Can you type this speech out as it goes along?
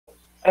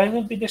I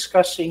will be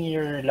discussing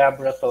your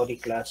laboratory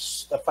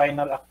class, the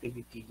final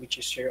activity, which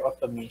is your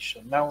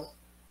automation. Now,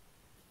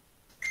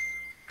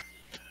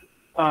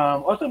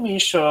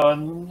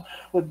 automation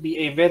would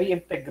be a very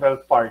integral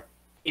part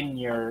in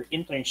your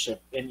internship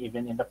and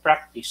even in the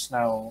practice.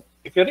 Now,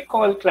 if you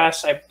recall,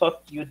 class, I've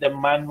taught you the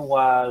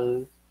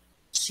manual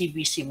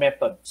CBC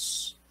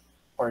methods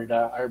for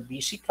the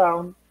RBC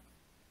count,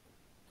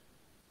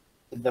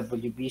 the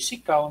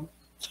WBC count,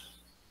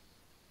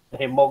 the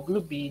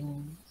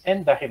hemoglobin,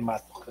 and the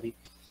hematocrit,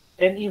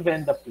 and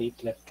even the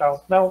platelet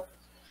count. Now,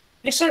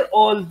 these are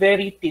all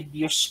very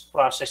tedious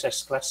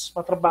processes, class.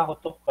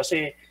 Matrabaho to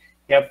kasi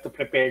you have to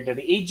prepare the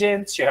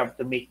reagents, you have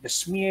to make the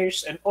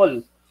smears and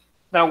all.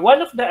 Now,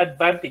 one of the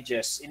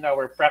advantages in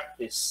our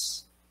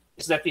practice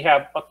is that we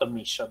have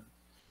automation.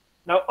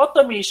 Now,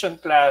 automation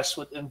class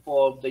would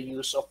involve the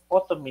use of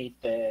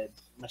automated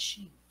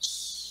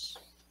machines.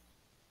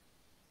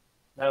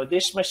 Now,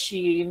 these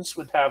machines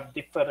would have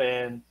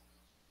different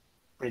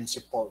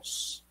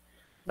principles.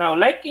 Now,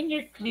 like in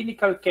your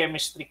clinical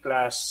chemistry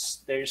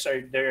class, there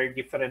are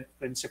different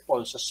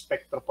principles sa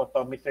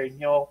spectrophotometer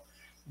nyo.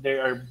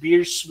 There are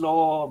Beer's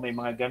law, may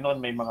mga ganon,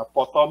 may mga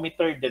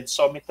photometer,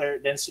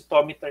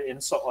 densitometer,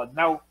 and so on.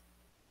 Now,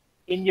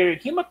 in your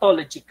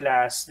hematology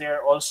class, there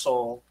are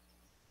also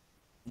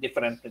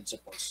different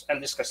principles.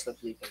 I'll discuss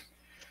that later.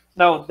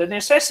 Now, the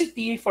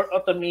necessity for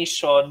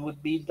automation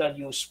would be the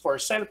use for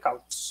cell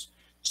counts.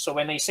 So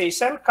when I say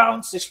cell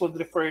counts, this would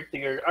refer to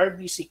your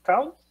RBC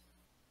count,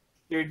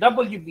 your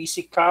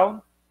WBC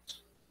count,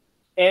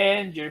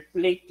 and your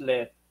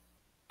platelet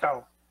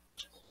count.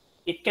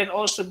 It can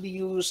also be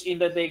used in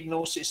the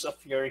diagnosis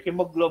of your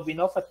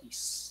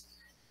hemoglobinopathies,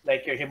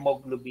 like your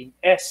hemoglobin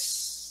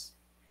S,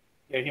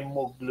 your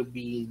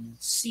hemoglobin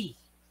C.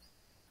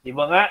 Di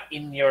ba nga,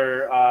 in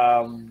your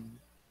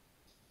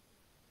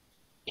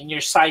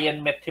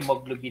CyanMet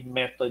hemoglobin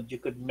method, you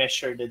could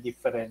measure the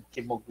different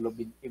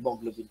hemoglobin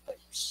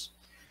types.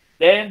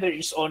 Then there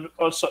is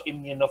also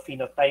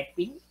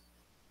immunophenotyping,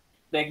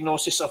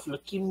 diagnosis of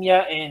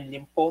leukemia and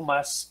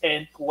lymphomas,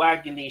 and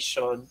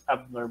coagulation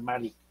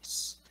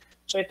abnormalities.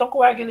 So itong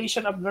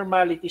coagulation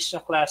abnormalities na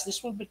class,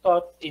 this will be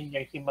taught in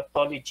your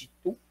hematology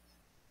 2.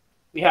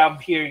 We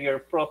have here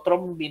your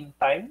prothrombin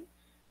time,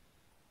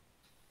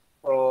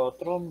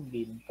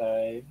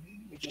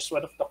 which is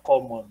one of the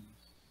common,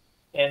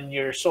 and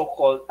your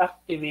so-called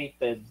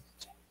activated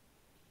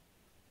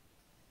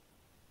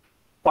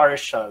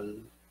partial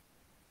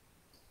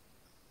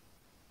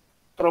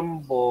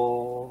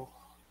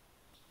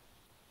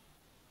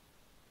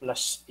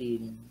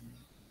thromboplastin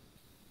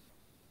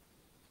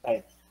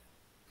type.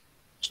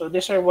 So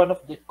these are one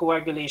of the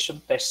coagulation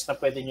tests na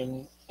pwede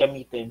nyo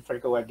gamitin for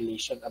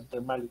coagulation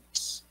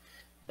abnormalities.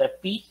 The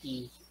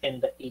PT and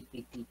the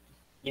APTT.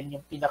 Yan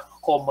yung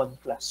pinaka-common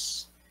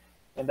class.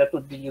 And that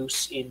would be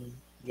used in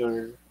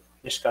your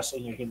discuss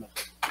in your hemat.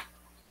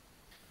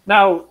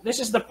 Now,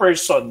 this is the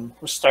person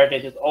who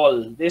started it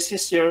all. This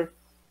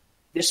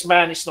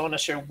man is known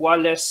as your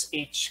Wallace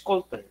H.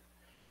 Coulter.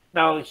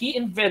 Now, he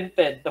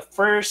invented the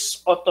first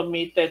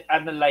automated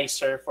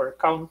analyzer for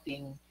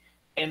counting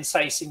and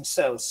sizing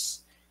cells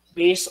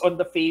based on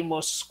the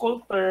famous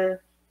Coulter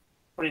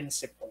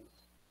principle.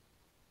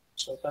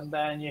 So,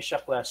 tandaan niyo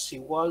siya, class, si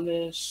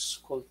Wallace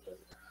Coulter.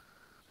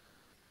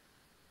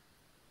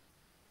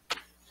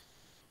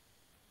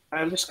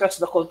 I'll discuss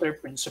the Coulter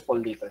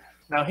principle later.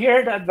 Now, here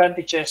are the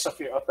advantages of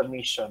your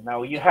automation.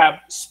 Now, you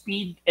have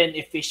speed and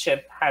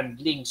efficient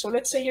handling. So,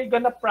 let's say you're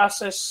gonna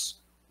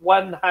process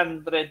 100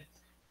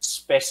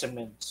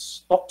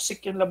 specimens.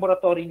 Toxic yung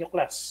laboratory nyo,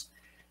 class.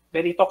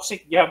 Very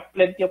toxic. You have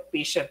plenty of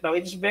patients. Now,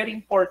 it's very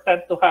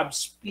important to have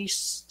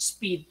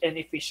speed and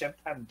efficient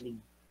handling.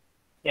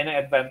 Yan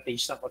ang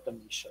advantage ng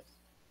automation.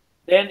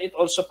 Then, it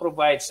also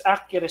provides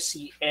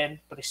accuracy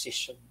and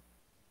precision.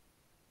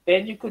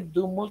 Then, you could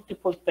do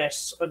multiple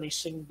tests on a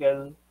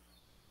single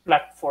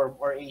platform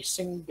or a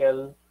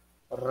single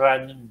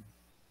running.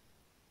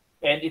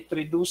 And it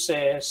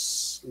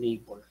reduces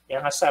labor.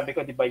 Kaya nga sabi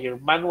ko, di ba, your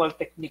manual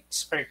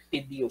techniques are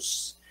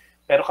tedious.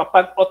 Pero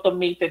kapag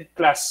automated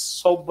class,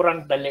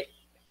 sobrang dali.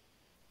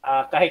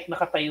 Kahit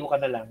nakatayo ka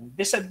na lang.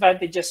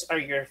 Disadvantages are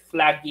your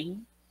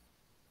flagging,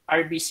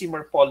 RBC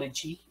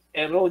morphology,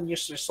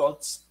 erroneous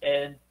results,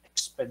 and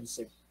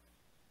expensive.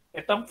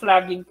 Itong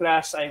flagging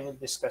class, I will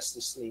discuss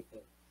this later.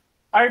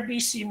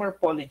 RBC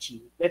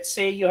morphology. Let's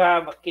say you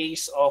have a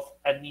case of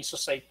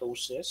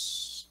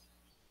anisocytosis,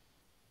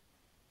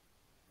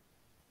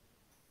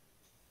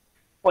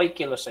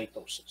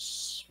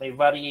 poikilocytosis. May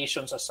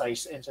variations sa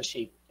size and sa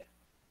shape.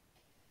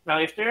 Now,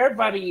 if there are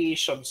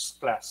variations,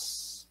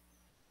 class,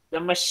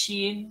 the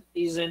machine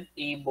isn't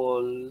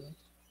able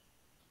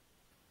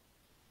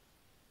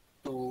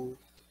to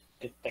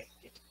detect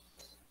it.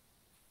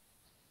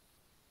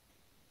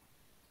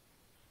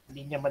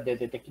 Hindi niya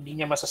madedetect.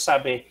 Hindi niya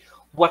masasabi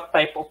what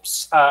type of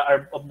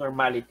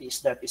abnormality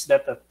is that. Is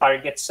that a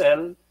target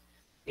cell?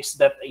 Is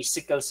that a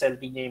sickle cell?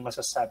 Hindi niya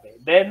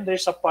masasabi. Then,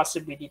 there's a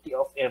possibility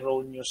of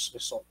erroneous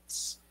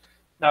results.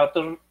 Now,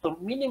 to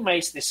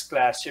minimize this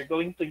class, you're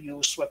going to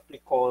use what we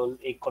call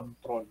a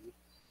control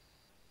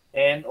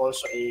and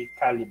also a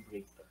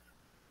calibrator.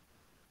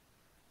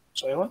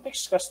 So I won't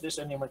discuss this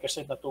anymore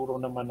kasi naturo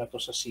naman na to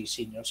sa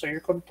CC nyo. So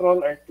your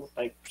control are two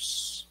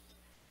types.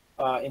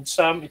 In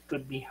some, it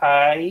could be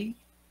high,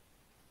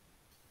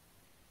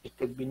 it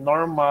could be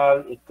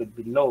normal, it could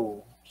be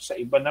low. Sa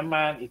iba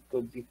naman, it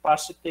could be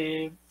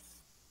positive,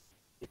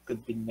 it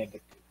could be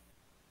negative.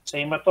 Sa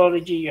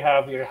hematology, you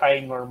have your high,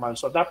 normal.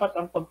 So dapat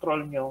ang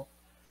control nyo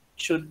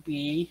should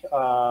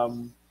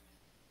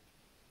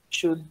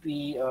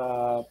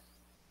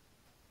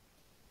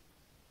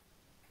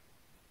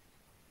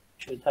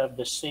have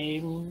the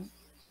same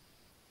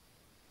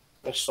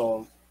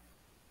result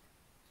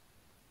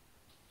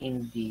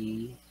in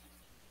the,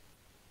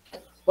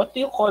 what do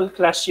you call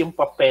class yung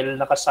papel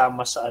na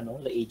kasama sa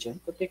the agent?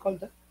 What do you call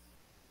that?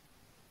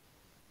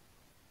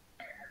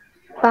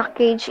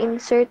 Package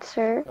insert,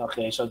 sir.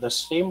 Okay, so the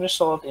same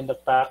result in the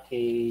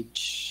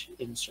package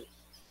insert.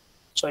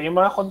 So yung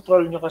mga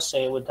control nyo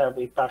kasi would have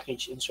a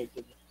package insert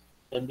in it.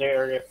 Then there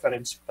are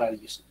reference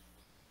values.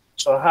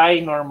 So high,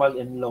 normal,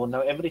 and low.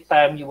 Now every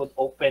time you would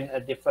open a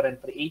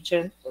different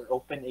reagent or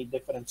open a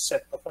different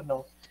set of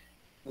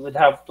you would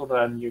have to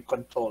run your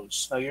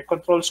controls. Now your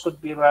controls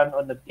could be run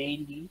on a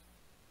daily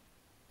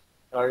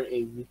or a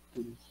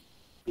weekly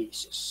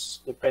basis.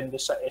 Depende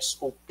sa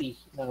SOP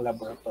ng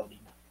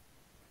laboratory.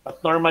 But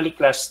normally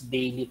class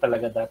daily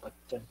talaga dapat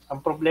yan.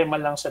 Ang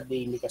problema lang sa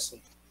daily kasi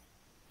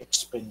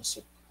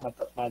expensive,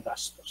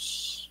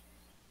 magastos.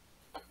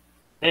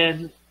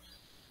 And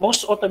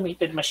most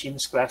automated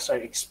machines class are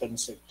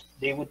expensive.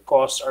 They would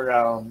cost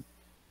around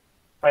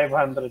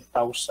 500,000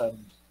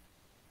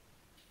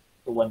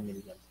 to 1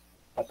 million.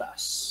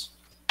 Pataas.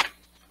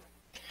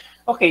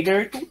 Okay, there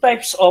are two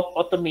types of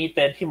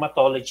automated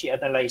hematology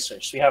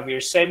analyzers. We have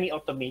your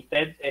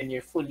semi-automated and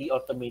your fully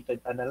automated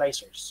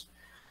analyzers.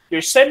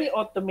 Your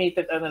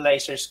semi-automated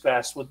analyzers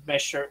class would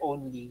measure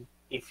only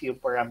a few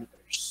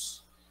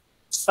parameters.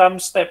 Some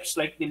steps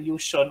like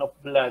dilution of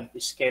blood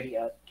is carried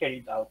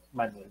out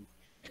manually.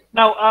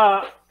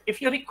 Now,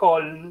 if you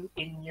recall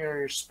in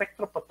your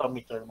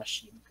spectrophotometer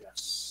machine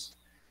class,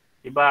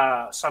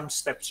 diba, some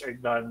steps are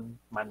done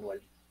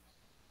manually.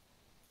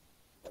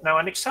 Now,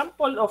 an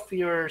example of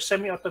your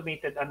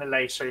semi-automated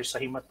analyzer sa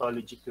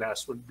hematology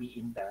class would be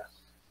in the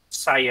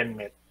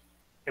CyanMet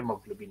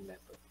hemoglobin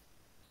method.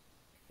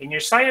 In your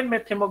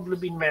CyanMet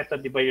hemoglobin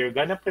method, diba, you're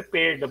gonna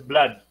prepare the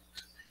blood.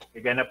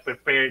 You're gonna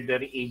prepare the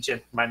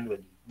reagent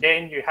manually.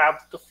 Then you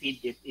have to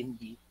feed it in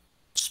the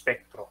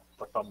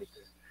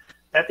spectrophotometer.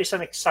 That is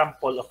an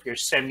example of your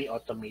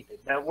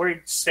semi-automated. The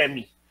word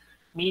semi,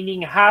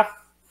 meaning half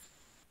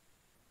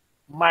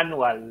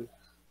manual,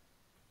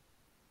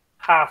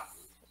 half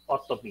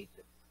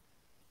automated.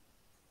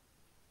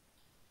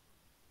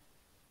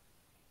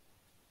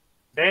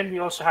 Then we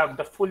also have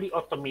the fully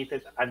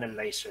automated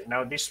analyzer.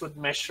 Now this would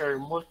measure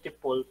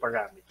multiple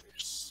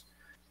parameters.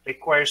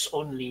 Requires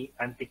only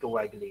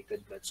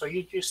anticoagulated blood. So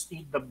you just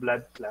need the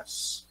blood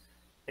class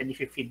and if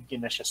you feed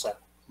yun na siya sa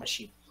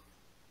machine.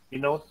 You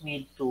don't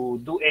need to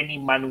do any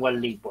manual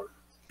labor.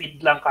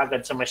 Feed lang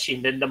kagad sa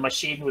machine, then the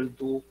machine will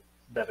do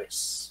the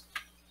rest.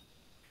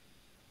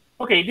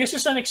 Okay, this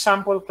is an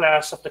example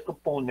class of the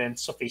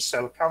components of a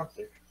cell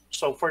counter.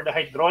 So for the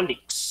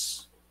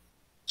hydraulics,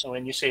 so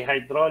when you say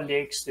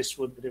hydraulics, this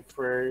would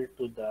refer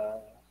to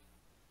the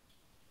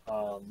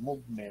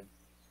movement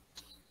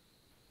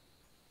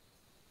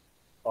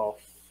of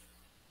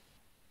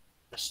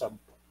the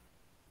sample.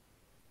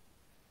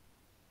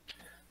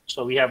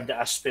 So we have the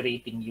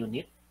aspirating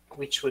unit,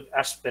 which would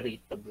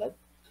aspirate the blood.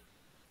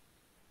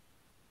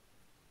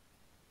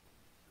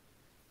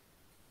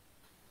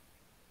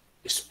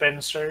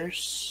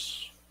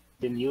 Dispensers,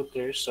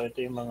 diluters, so ito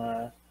yung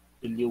mga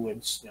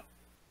diluents nyo.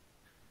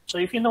 So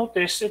if you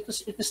notice, it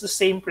is the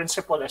same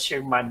principle as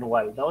your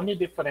manual. The only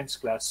difference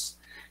class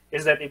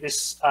is that it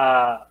is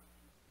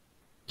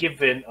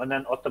given on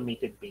an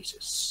automated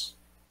basis.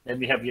 Then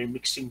we have your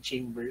mixing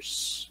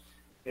chambers,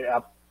 your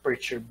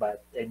aperture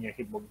bath, and your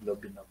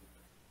hemoglobinometer.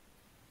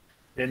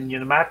 Then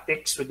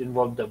pneumatics would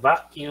involve the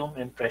vacuum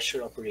and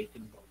pressure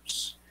operating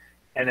valves.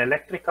 And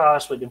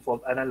electricals would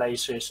involve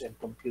analyzers and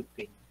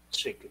computing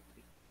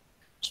circuitry.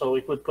 So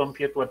it would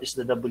compute what is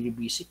the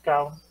WBC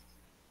count,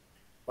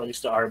 what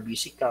is the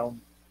RBC count,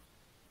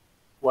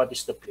 what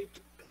is the platelet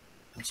count,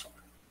 and so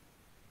on.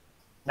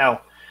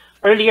 Now,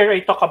 earlier I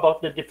talked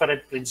about the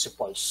different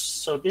principles.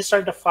 So these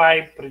are the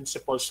 5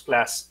 principles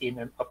class in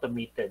an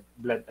automated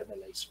blood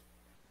analyzer.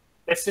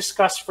 Let's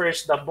discuss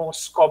first the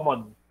most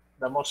common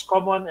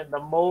and the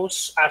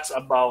most asked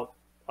about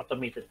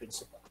automated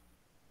principle.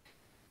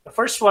 The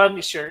first one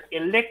is your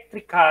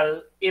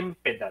electrical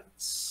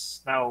impedance.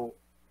 Now,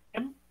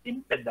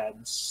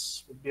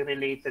 impedance would be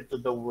related to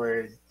the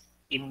word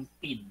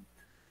impede.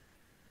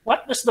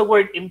 What does the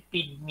word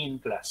impede mean,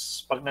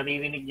 class? Pag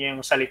naririnig niyo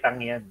yung salitang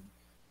yan.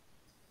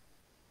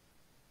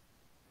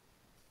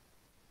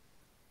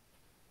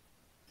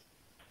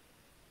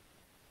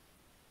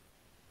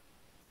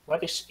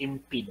 What is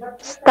impede?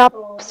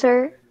 Stop,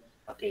 sir.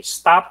 Okay,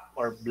 stop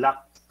or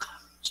block.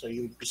 So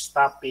you would be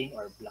stopping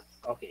or block.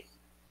 Okay.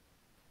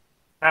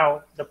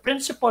 Now, the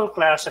principal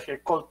class of your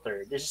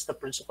coulter, this is the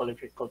principle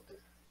of your coulter.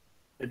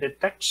 The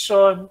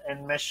detection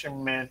and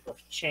measurement of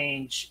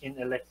change in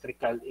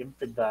electrical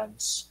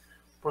impedance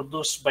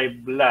produced by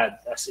blood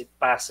as it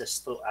passes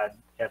through an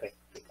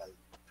electrical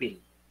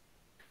field.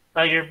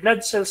 Now, your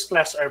blood cells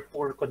class are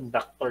poor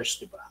conductors,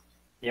 di ba?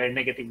 They are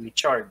negatively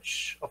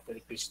charged of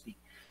electricity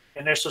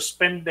and are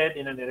suspended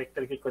in an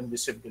electrically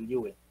conducive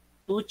diluent.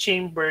 Two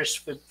chambers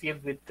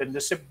filled with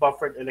conducive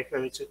buffered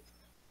electrolytic.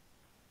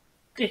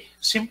 Okay,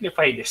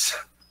 simplify this.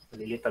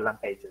 Malilito lang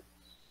kayo dyan.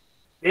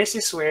 This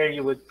is where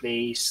you would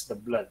place the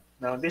blood.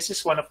 Now, this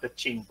is one of the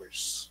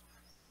chambers.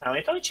 Now,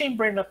 itong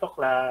chamber na to,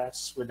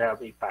 class, would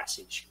have a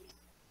passageway.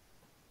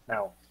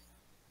 Now,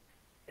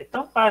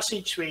 itong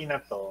passageway na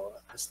to,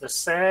 as the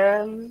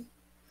cell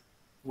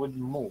would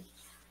move,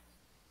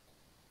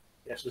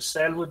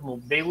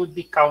 they would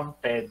be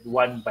counted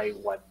one by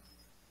one.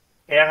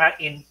 Kaya nga,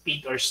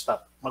 impede or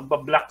stop.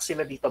 Magbablock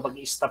sila dito,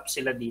 mag-stop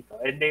sila dito,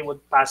 and they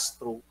would pass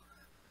through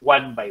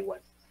one by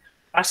one.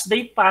 As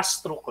they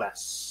pass through,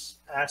 class,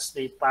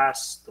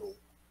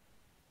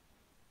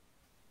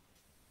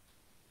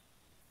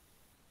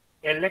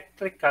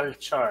 electrical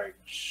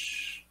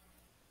charge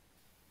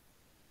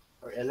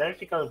or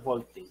electrical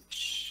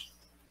voltage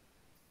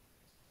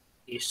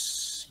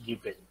is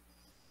given.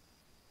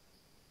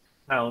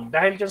 Now,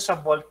 dahil dyan sa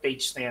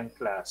voltage na yan,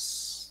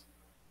 class,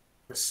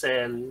 the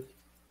cell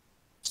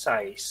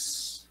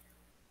size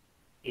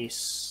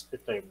is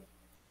determined.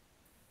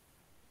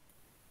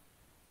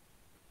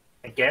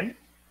 Again,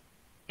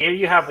 here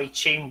you have a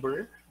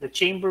chamber. The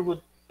chamber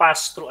would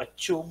pass through a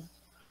tube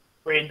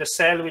wherein the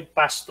cell would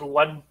pass through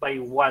one by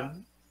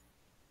one,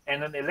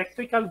 and an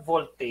electrical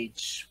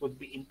voltage would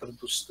be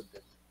introduced to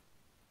them.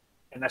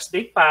 And as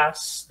they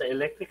pass, the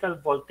electrical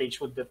voltage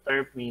would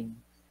determine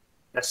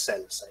the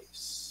cell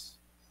size.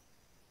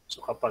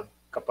 So kapag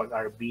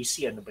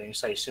RBC, ano ba yung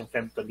size yung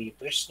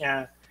femtoliters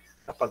niya,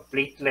 kapag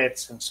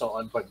platelets, and so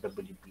on, pag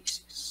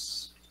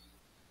WBCs.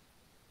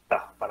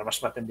 Para mas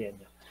matindihan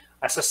nyo.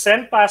 As a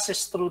cell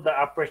passes through the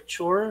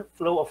aperture,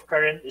 flow of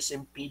current is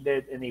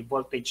impeded and a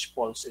voltage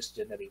pulse is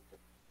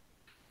generated.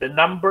 The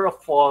number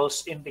of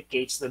pulses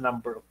indicates the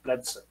number of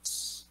blood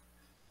cells.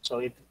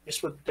 So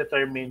this would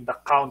determine the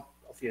count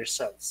of your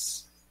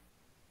cells.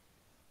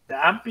 The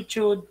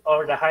amplitude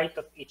or the height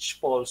of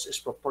each pulse is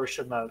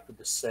proportional to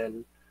the cell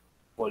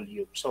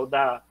volume. So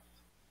the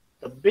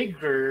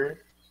bigger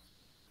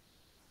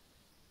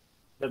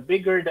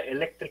the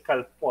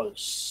electrical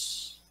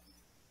pulse,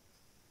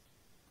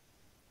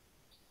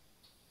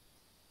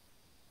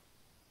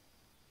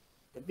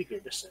 the bigger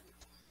the cell.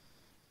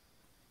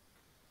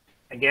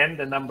 Again,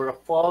 the number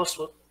of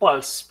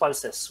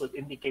pulses would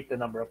indicate the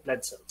number of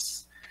blood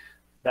cells.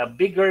 The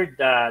bigger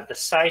the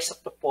size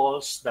of the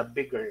pulse, the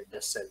bigger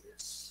the cell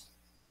is.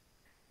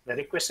 The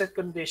requisite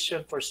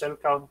condition for cell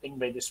counting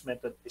by this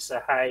method is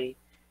a high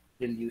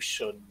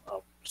dilution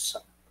of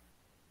sample.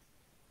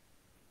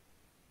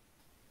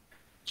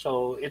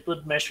 So it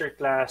would measure,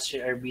 class,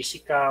 your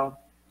RBC count,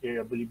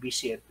 your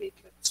WBC, and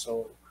platelets.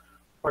 So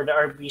for the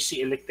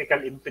RBC, electrical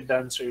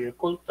impedance or your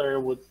coulter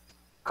would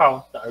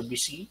count the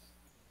RBC,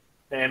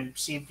 the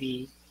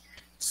MCV,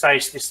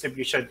 size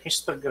distribution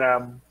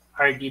histogram,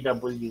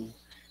 RDW,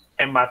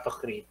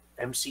 hematocrit,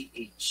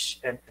 MCH,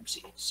 and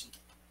MCHC.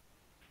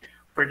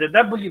 For the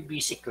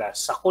WBC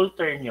class, sa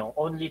coulter nyo,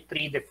 only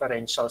 3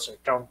 differentials are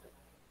counted.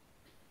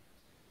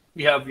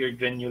 You have your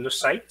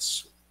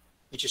granulocytes,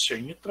 which is your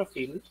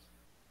neutrophil,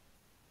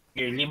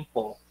 your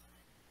lympho,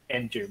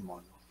 and your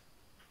mono.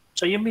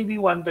 So you may be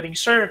wondering,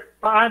 sir,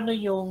 paano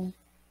yung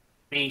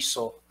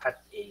BASO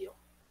at AO?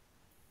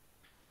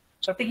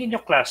 So tingin nyo,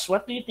 class,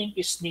 what do you think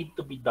is need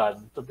to be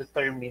done to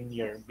determine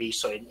your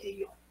BASO and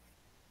AO?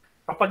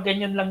 Kapag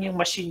ganyan lang yung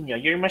machine nyo,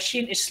 your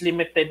machine is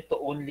limited to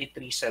only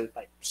 3 cell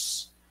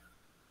types.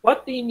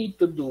 What do you need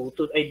to do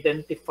to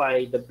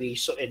identify the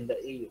BASO and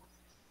the AO?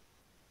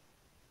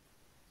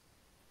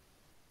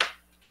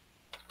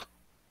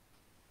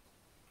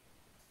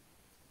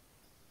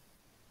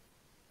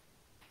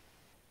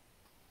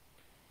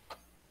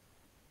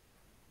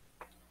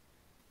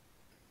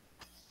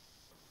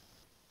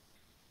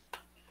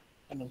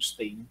 Anong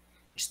stain?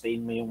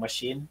 Stain mo yung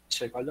machine,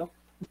 Sir Carlo?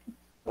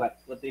 What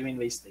do you mean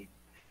by stain?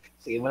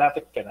 Sige,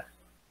 malapit ka na.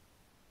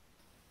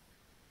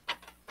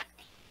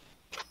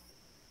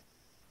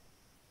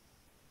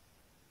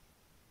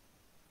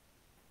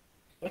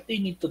 What do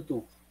you need to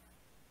do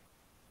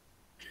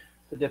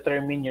to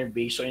determine your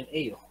BASO and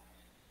AO?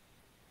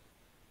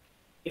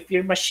 If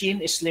your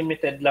machine is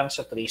limited lang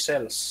sa 3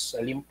 cells, sa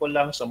lympho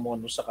lang, sa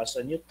mono, saka sa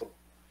neutro,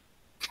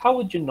 how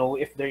would you know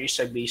if there is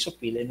a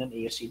basophil and an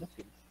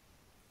eosinophil?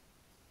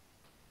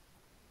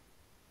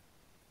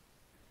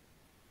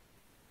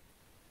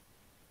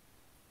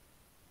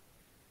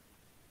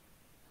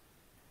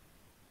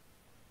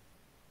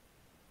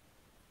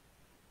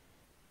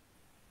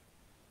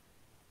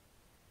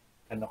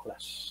 Ano,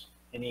 class?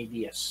 Any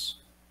ideas?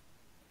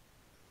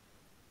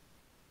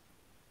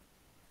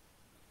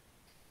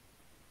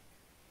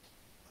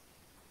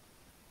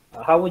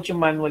 How would you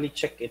manually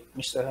check it,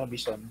 Mr.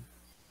 Habison?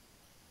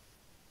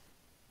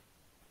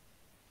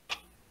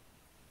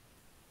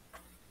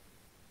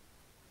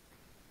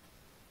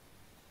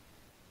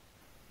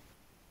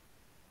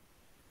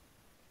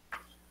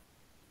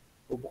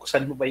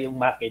 Bubuksan mo ba yung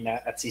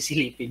makina at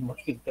sisilipin mo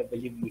yung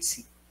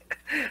WBC?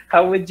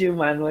 How would you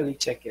manually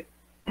check it?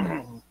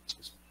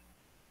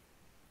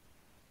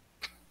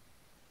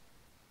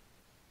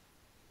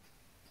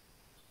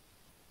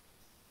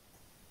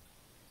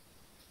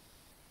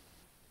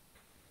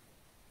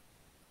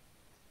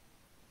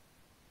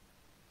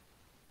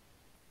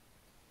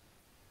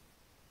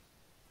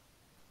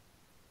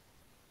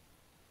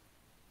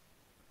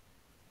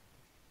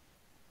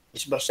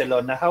 Miss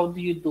Barcelona, how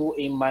do you do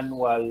a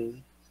manual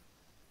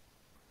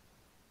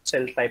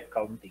cell type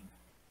counting?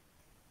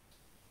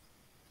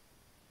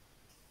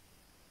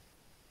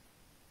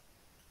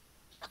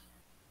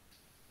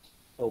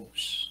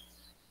 Oops.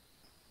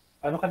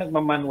 Ano ka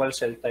nagma-manual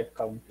cell type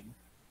counting?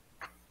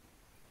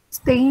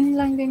 Stain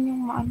lang din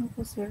yung maano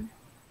ko, sir.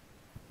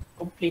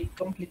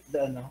 Complete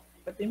the ano.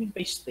 What do you mean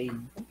by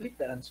stain? Complete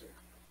the answer.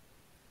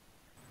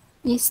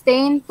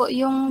 I-stain po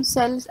yung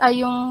cells,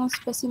 yung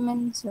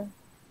specimen, sir.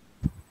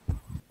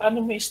 Paano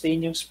mo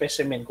i-stain yung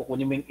specimen?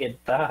 Kukunin mo yung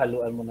EDTA,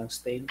 haluan mo ng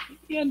stain.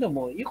 Ano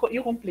mo,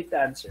 you complete the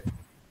answer.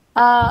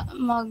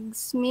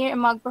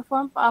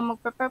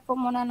 Mag-prepare po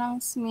muna ng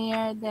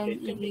smear, then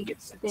Okay,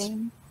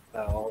 i-stain.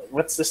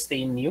 What's the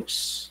stain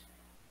use?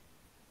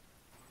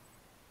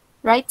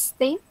 Right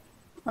stain?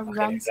 Or Okay,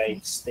 brown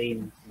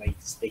stain?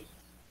 right stain.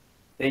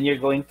 Then you're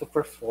going to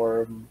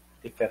perform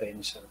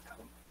differential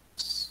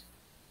counts.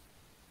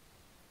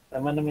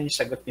 Tama naman yung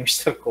sagot ni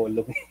Mr.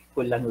 Colong.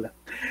 Kulang lang.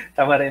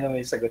 Tama rin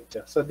naman yung sagot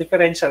niya. So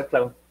differential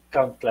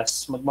count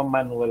class,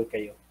 magmamanual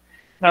kayo.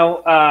 Now,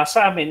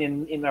 sa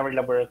amin, in our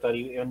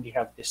laboratory, we only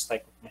have this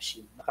type of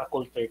machine.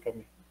 Naka-culture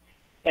kami.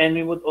 And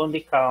we would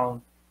only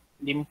count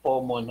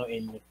limpo, mono,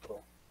 and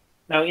neutro.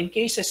 Now, in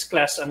cases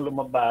class, ang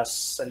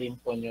lumabas sa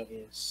limpo nyo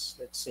is,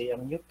 let's say,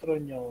 ang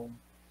neutro nyo,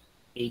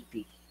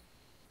 80.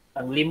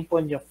 Ang limpo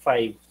nyo,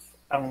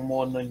 5. Ang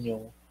mono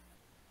nyo,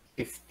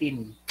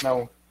 15.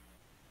 Now,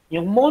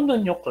 yung mono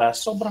nyo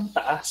class, sobrang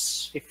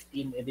taas,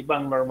 15. Di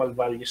ba ang normal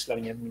values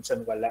lang yan?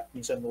 Minsan wala,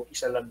 minsan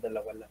isa lang,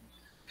 dalawa lang.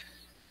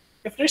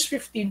 If there's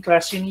 15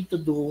 class, you need to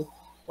do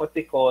what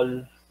we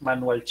call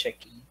manual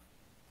checking.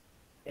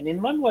 And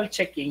in manual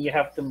checking, you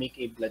have to make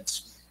a blood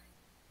smear.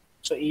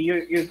 So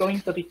you're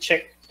going to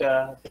recheck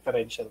the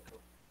differential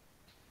group.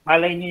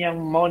 Malay niyo yung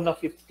mono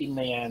 15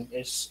 na yan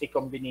is a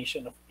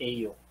combination of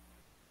AO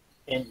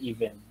and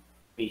even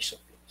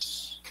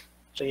basophils.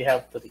 So you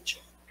have to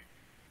recheck.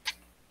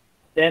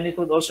 Then it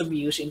would also be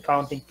used in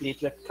counting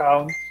platelet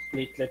count,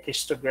 platelet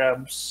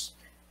histograms,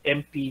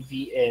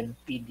 MPV, and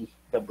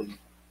PDW.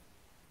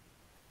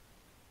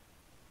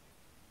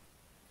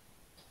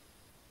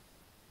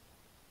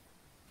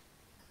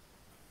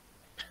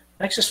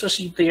 Next is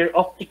proceed to your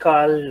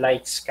optical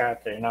light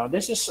scatter. Now,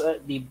 this is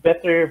the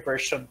better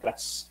version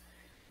class.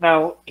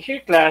 Now, here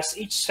class,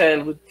 each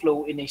cell would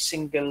flow in a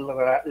single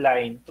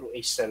line through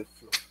a cell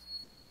flow.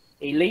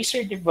 A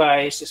laser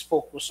device is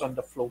focused on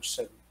the flow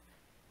cell.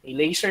 A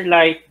laser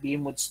light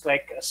beam would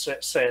strike a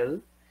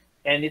cell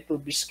and it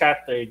would be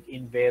scattered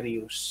in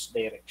various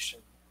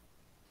directions.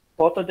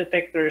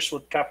 Photodetectors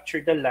would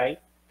capture the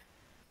light,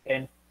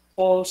 and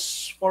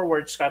pulse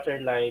forward scatter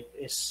light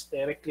is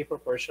directly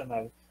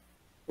proportional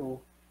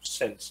to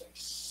cell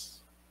size.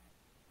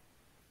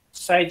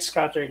 Side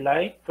scatter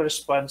light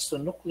corresponds to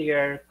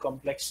nuclear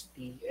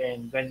complexity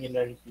and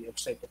granularity of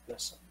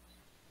cytoplasm,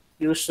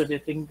 used to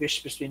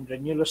distinguish between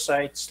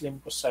granulocytes,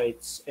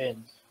 lymphocytes,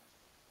 and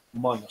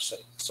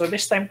monocytes. So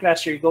this time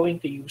class, you're going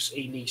to use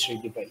a laser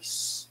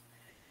device.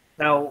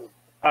 Now,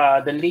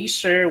 the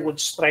laser would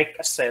strike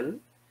a cell,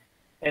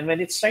 and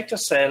when it strikes a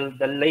cell,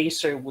 the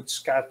laser would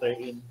scatter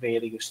in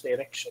various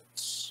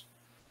directions.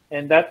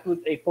 And that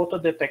would, a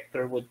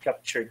photodetector would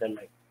capture the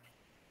light.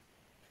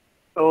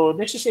 So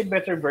this is a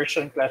better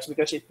version class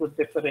because it would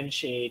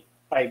differentiate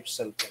 5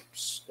 cell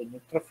types: the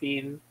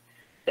neutrophil,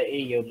 the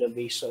AO, the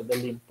vaso, the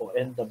lympho,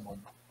 and the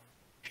mono.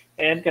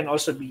 And can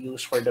also be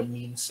used for the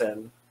mean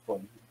cell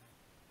volume.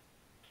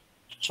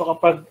 So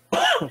kapag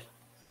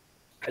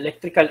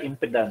electrical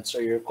impedance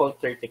or your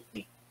Coulter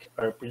technique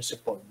or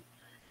principle,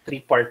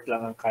 3-part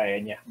lang ang kaya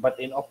niya. But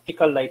in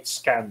optical light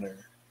scanner,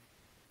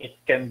 it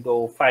can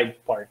go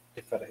 5-part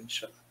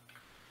differential.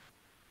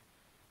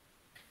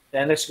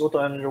 Then let's go to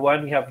another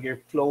one. We have your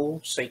flow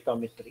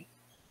cytometry.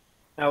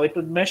 Now it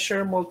would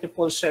measure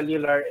multiple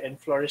cellular and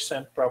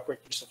fluorescent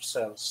properties of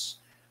cells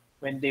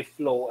when they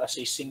flow as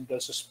a single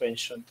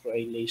suspension through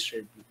a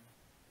laser beam.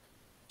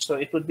 So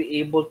it would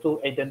be able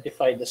to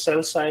identify the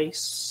cell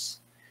size,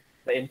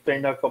 the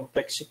internal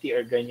complexity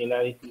or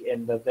granularity,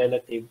 and the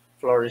relative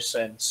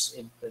fluorescence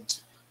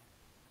intensity.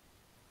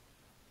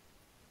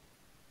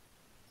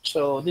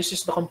 So this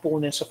is the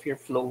components of your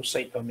flow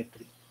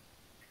cytometry.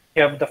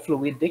 You have the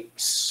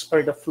fluidics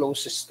or the flow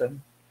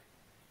system.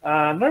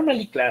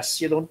 Normally, class,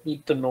 you don't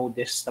need to know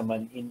this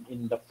naman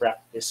in the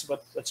practice,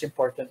 but what's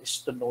important is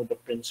to know the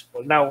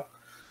principle. Now,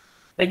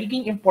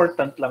 Nagiging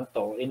important lang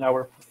to in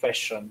our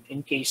profession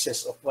in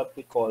cases of what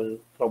we call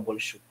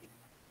troubleshooting.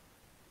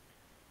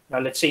 Now,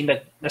 let's say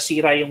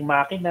nasira yung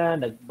makina,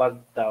 nag-bug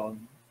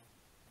down.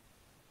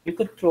 You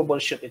could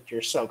troubleshoot it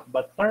yourself,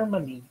 but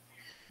normally,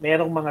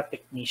 merong mga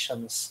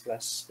technicians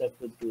class that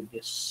would do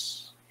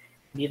this.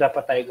 Hindi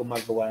dapat tayo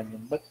gumagawa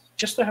nun. But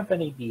just to have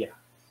an idea.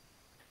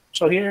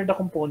 So here are the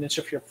components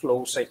of your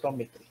flow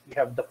cytometry. You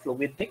have the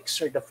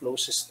fluidics or the flow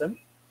system.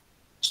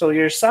 So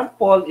your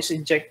sample is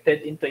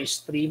injected into a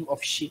stream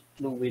of sheet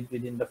fluid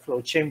within the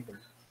flow chamber.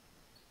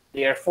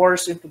 They are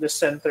forced into the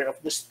center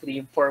of the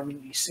stream,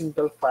 forming a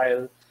single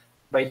file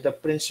by the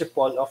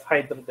principle of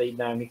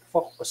hydrodynamic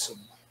focusing.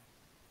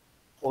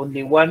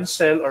 Only one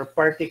cell or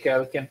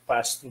particle can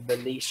pass through the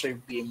laser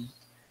beam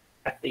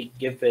at a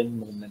given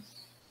moment.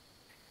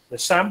 The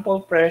sample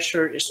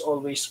pressure is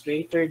always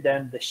greater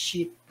than the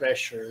sheet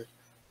pressure,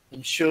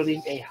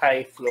 ensuring a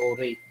high flow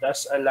rate,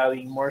 thus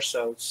allowing more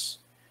cells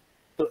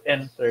to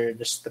enter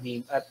the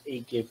stream at a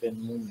given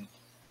moment.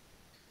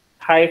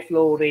 High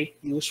flow rate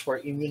used for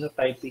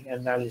immunotyping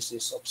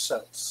analysis of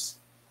cells.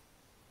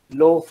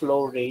 Low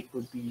flow rate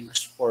would be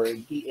used for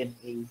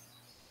DNA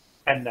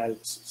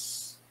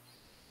analysis.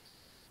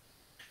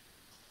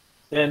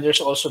 Then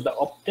there's also the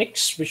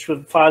optics, which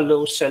would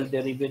follow cell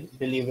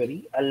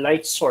delivery. A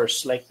light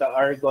source like the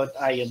argon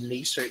ion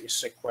laser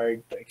is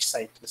required to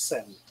excite the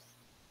cell.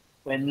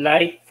 When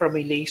light from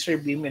a laser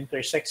beam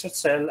intersects a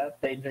cell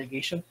at the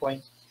interrogation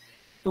point,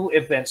 two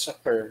events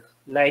occur: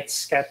 light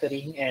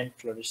scattering and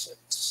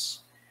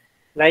fluorescence.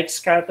 Light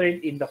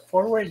scattered in the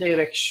forward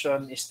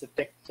direction is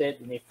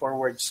detected in a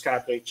forward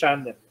scatter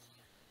channel,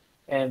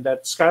 and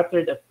that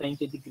scattered at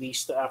 90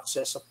 degrees to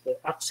axis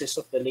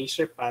of the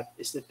laser path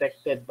is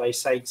detected by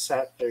side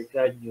scatter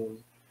granule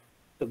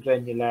to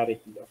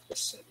granularity of the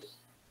cell.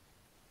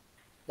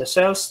 The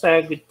cells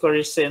tagged with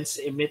fluorescence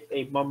emit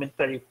a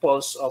momentary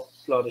pulse of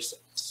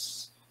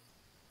fluorescence.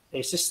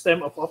 A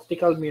system of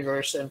optical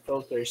mirrors and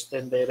filters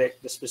then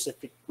direct the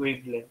specific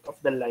wavelength of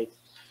the light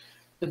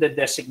to the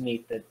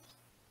designated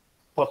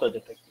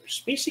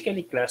photodetectors.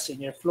 Basically, class,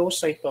 in your flow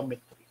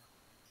cytometry,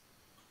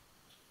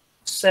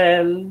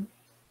 cell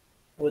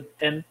would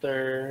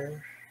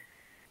enter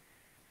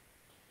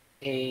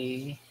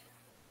a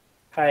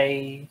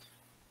high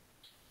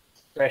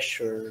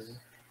pressure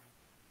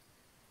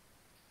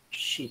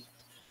sheet.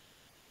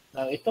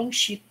 Now, itong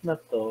sheet na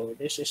to,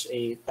 this is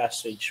a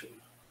passageway.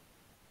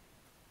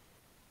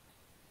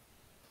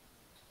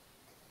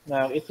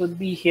 Now, it would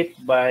be hit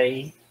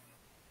by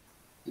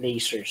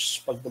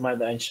lasers pag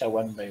dumadaan siya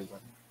one by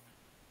one.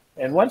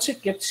 And once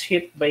it gets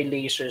hit by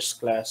lasers,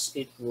 class,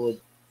 it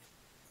would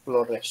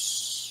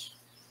fluoresce.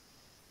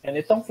 And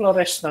itong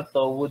fluoresce na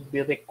to would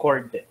be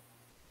recorded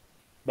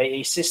by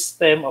a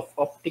system of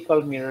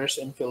optical mirrors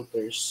and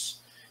filters,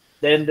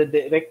 then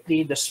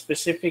directly the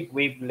specific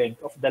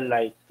wavelength of the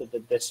light to the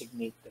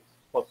designated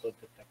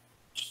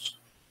photodetectors.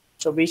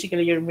 So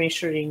basically, you're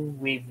measuring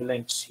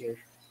wavelengths here.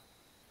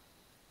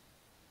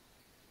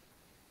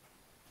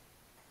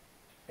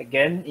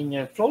 Again, in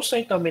your flow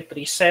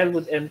cytometry, cell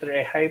would enter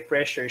a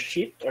high-pressure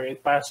sheet or a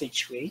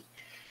passageway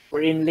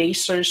wherein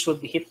lasers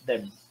would hit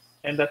them,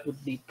 and that would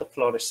lead to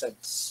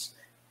fluorescence.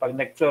 Pag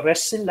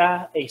nag-fluoresce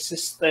sila, a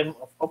system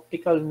of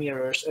optical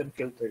mirrors and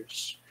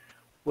filters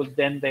will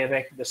then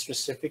direct the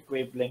specific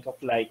wavelength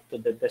of light to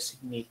the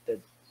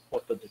designated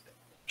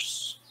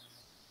photodetectors.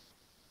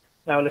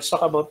 Now, let's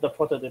talk about the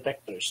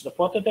photodetectors. The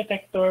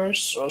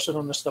photodetectors, also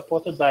known as the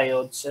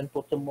photodiodes and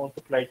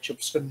photomultiplier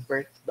tubes,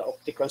 convert the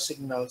optical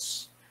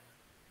signals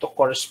to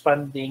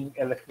corresponding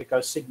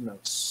electrical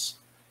signals.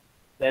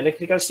 The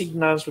electrical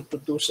signals will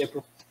produce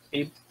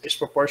is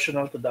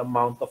proportional to the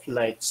amount of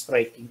light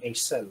striking a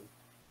cell.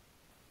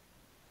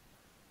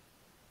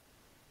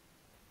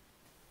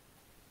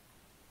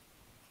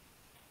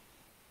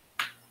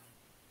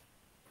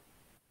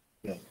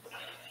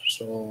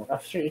 So,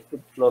 after it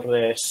would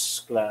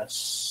fluoresce,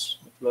 class,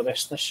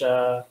 fluoresce na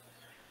siya,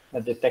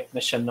 na-detect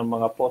na siya ng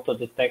mga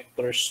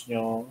photodetectors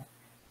nyo,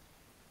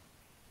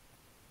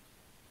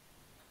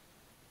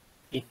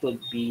 it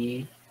would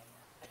be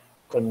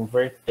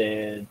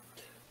converted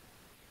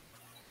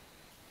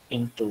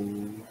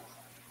into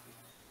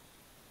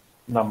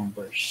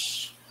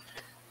numbers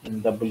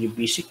in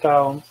WBC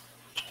count,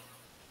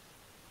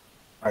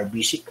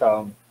 RBC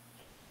count,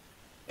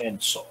 and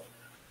so on.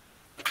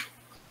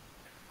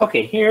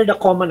 Okay, here are the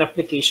common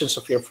applications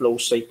of your flow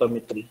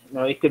cytometry.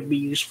 Now, it could be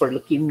used for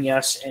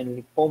leukemias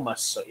and lymphomas,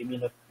 so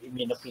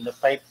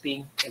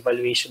immunophenotyping,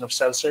 evaluation of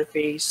cell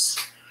surface,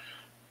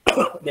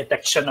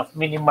 detection of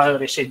minimal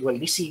residual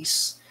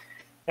disease,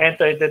 and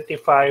to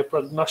identify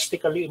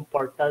prognostically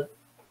important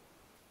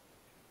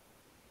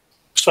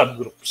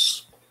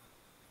subgroups.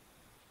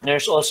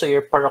 There's also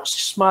your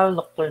paroxysmal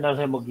nocturnal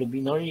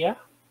hemoglobinuria,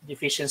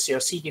 deficiency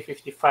of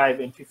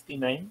CD55 and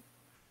 59,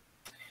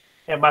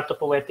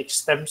 hematopoietic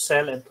stem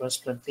cell and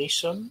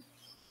transplantation,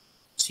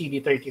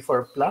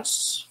 CD34+,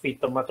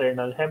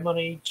 fetal-maternal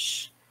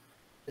hemorrhage,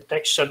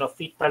 detection of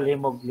fetal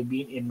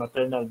hemoglobin in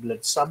maternal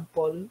blood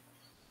sample,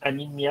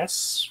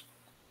 anemias,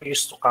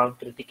 used to count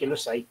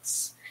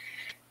reticulocytes,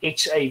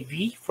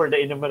 HIV for the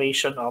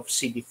enumeration of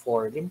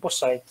CD4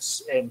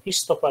 lymphocytes, and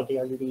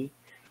histopathy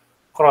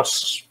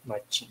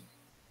cross-matching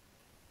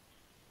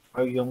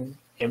or yung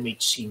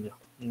MHC nyo,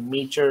 yung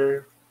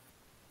major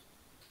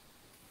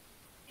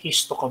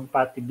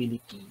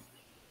histocompatibility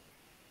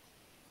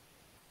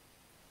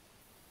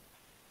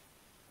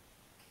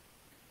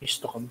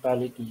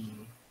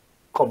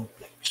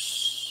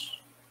complex.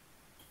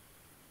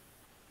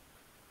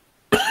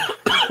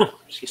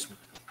 Excuse me.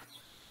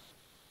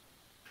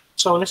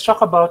 So let's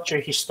talk about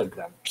your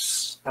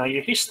histograms. Now,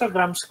 your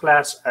histograms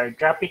class are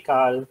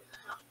graphical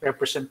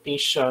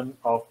representation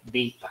of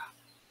data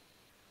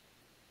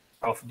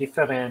of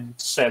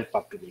different cell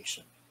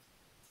population.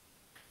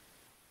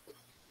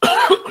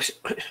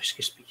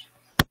 Excuse me.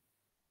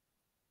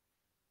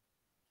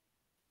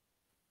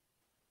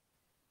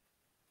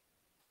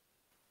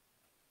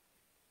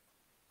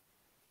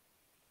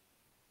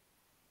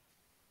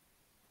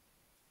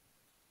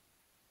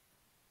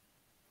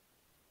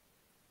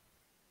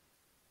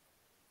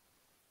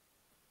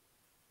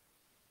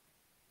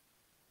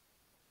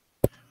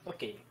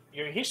 Okay,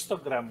 your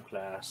histogram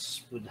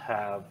class would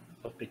have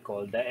what we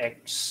call the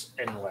X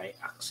and Y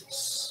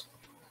axis.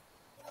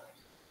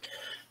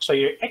 So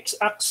your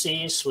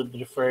X-axis would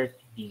refer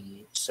to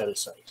the cell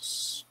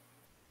size,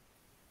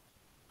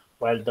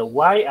 while the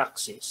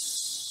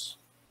Y-axis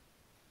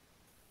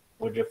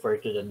would refer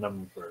to the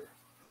number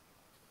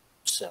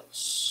of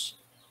cells.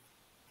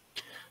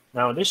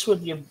 Now, this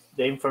would give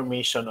the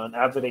information on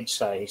average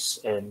size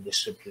and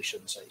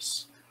distribution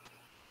size.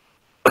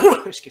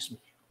 Excuse me.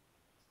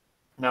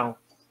 Now,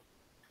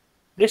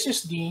 this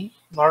is the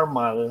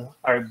normal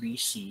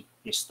RBC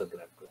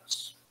histogram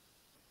class.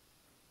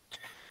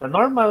 The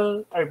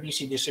normal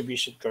RBC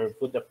distribution curve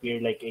would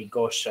appear like a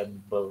Gaussian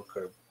bell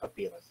curve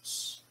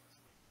appearance.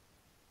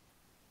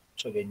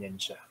 So, ganyan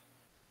siya.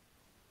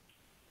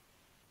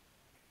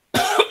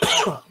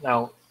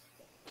 Now,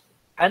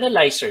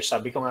 analyzer,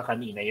 sabi ko nga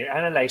kanina, your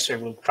analyzer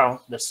will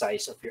count the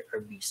size of your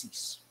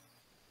RBCs.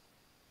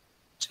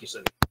 Excuse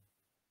me.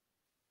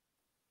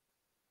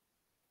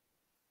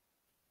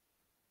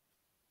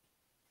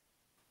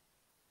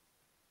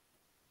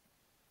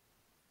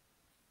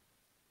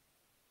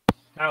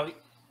 Now,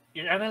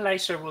 your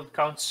analyzer will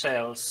count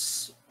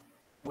cells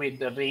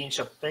with a range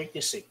of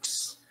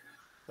 36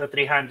 to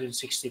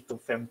 362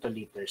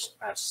 femtoliters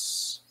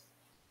as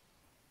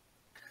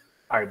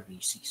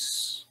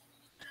RBCs.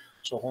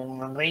 So kung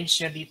ang range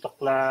niya dito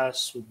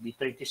class would be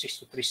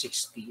 36 to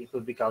 360, it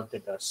will be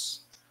counted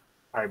as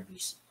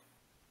RBC.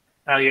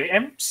 Now, your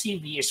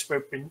MCV is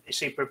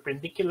a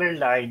perpendicular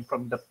line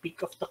from the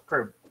peak of the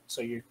curve.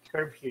 So your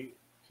curve here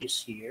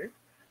is here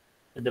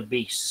to the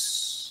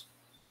base.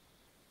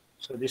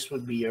 So this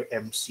would be your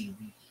MCV.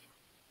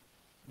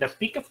 The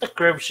peak of the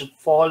curve should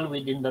fall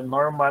within the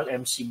normal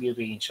MCV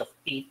range of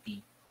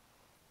 80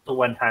 to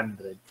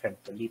 100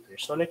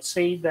 femtoliters. So let's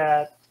say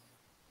that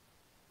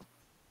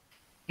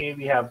here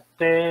we have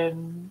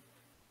 10,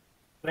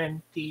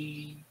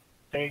 20,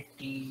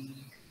 30,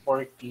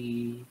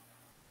 40,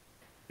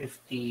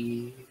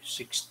 50,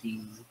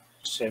 60,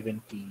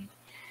 70,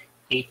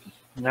 80.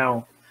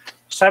 Now,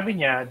 sabi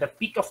niya, the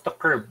peak of the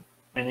curve,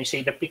 when I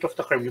say the peak of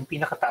the curve, yung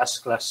pinakataas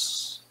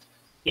class,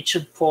 it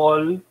should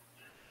fall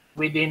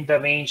within the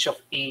range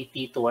of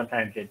 80 to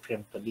 100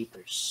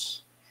 femtoliters.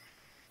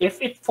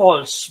 If it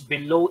falls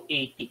below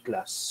 80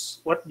 class,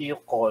 what do you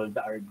call the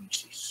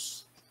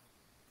RBCs?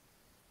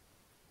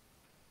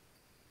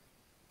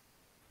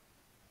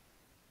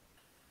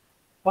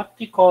 What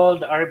do you call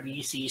the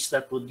RBCs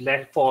that would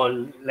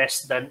fall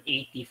less than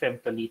 80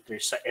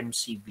 femtoliters sa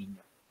MCV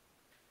niya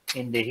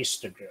in the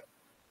histogram?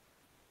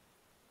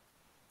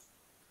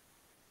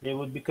 They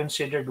would be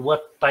considered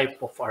what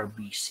type of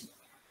RBC?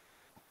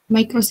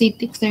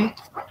 Microcytic, sir.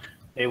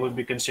 They would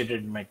be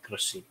considered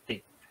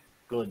microcytic.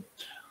 Good.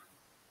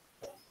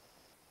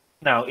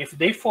 Now, if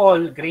they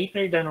fall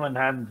greater than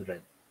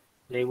 100,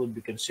 they would be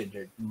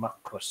considered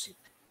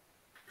macrocytic.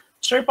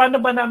 Sir,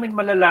 paano ba namin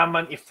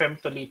malalaman if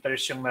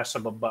femtoliters yung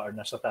nasa baba or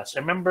nasa taas?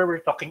 Remember,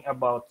 we're talking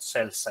about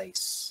cell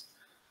size.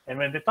 And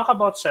when we talk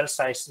about cell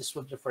size, this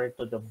would refer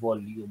to the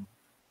volume.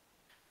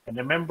 And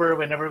remember,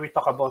 whenever we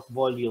talk about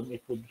volume,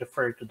 it would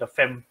refer to the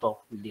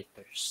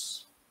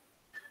femtoliters.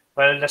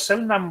 Well, the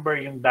cell number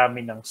yung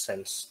dami ng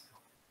cells.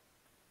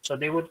 So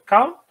they would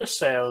count the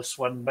cells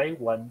one by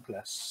one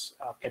class.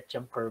 Akit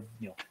yung curve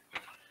nyo.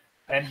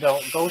 And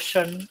the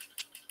Gaussian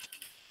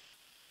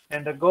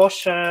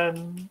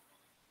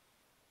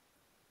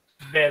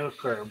bell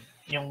curve,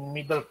 yung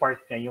middle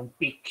part niya, yung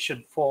peak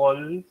should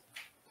fall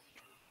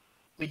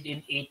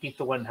within 80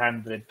 to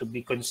 100 to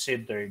be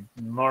considered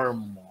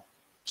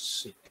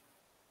normocytic.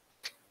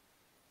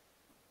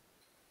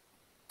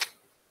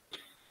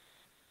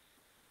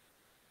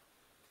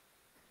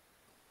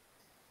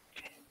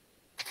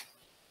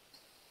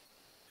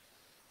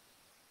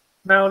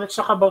 Now, let's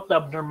talk about the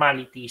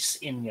abnormalities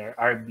in your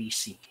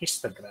RBC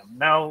histogram.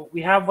 Now,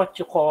 we have what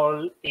you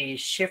call a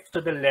shift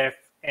to the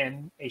left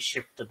and a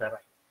shift to the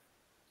right.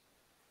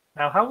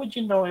 Now, how would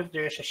you know if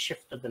there is a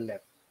shift to the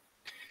left?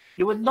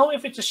 You would know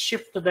if it's a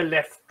shift to the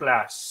left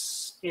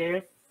class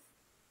if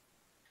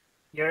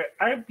your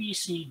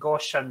RBC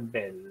Gaussian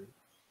bell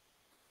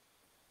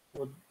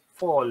would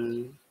fall,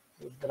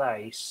 would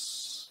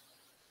rise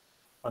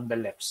on the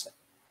left side.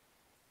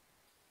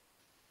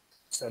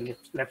 Sa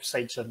left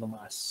side siya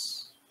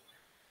lumaas.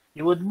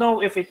 You would know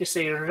if it is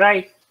a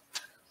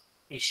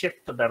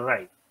shift to the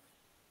right,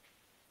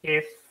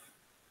 if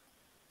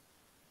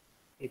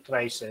it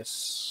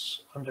rises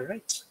on the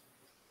right side.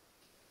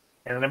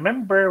 And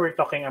remember, we're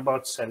talking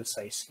about cell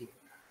size here.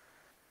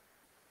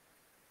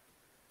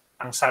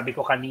 Ang sabi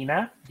ko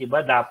kanina, di ba,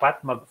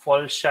 dapat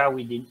mag-fall siya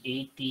within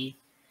 80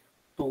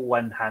 to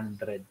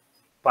 100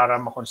 para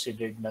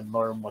ma-considered na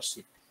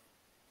normosity.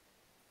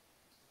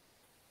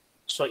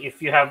 So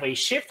if you have a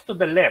shift to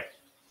the left,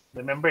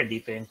 remember,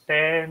 dito yung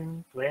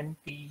 10,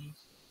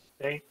 20,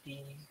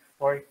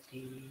 30,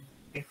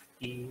 40,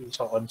 50,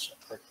 so on so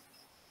forth.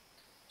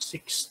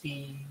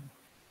 60,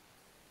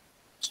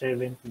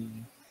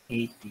 70,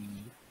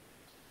 80.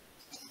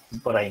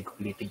 Parahin ko,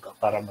 ulitin ko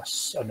para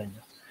mas,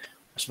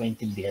 mas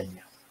maintindihan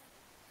niya.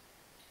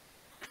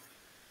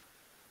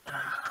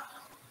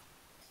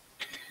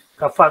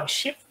 Kapag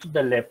shift to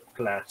the left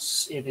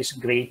class, it is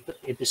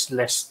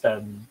less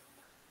than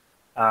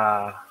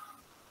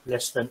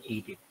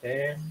 80.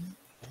 10,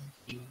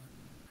 20,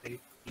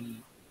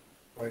 30,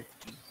 40,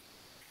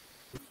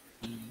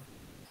 50,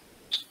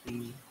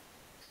 60,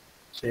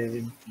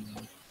 70,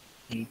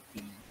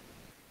 80,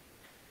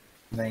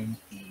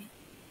 90,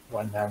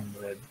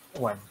 100,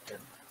 110.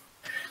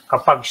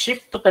 Kapag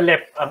shift to the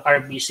left ang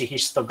RBC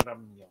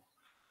histogram nyo,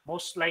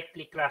 most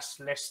likely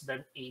class less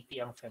than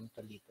 80 ang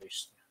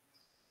femtoliters nyo.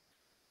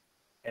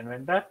 And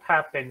when that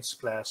happens,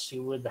 class,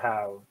 you would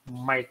have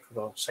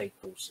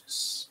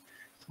microcytosis.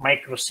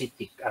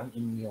 Microcytic ang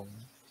inyong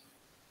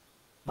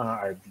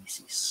mga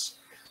RBCs.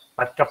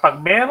 But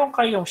kapag meron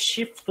kayong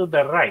shift to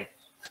the right,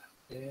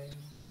 10,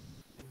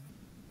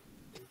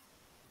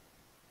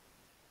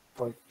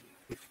 40,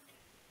 50,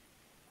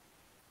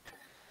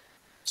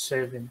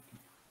 70,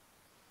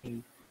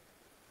 80,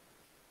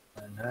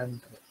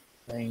 100,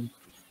 90,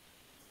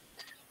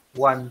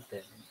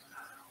 110,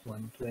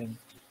 120,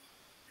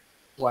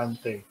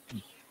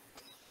 130.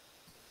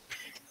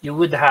 You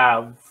would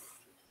have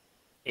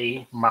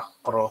a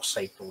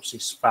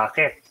macrocytosis.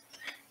 Bakit?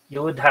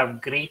 You would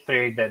have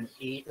greater than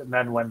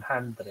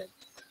 100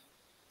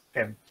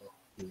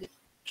 femtoliters.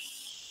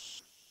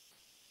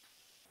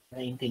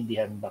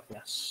 Naintindihan ba,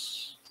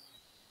 class?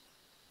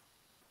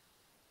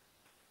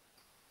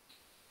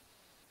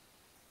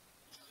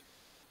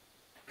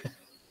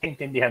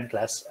 Naintindihan,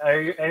 class?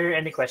 Are there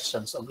any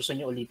questions? O gusto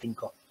niyo ulitin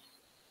ko?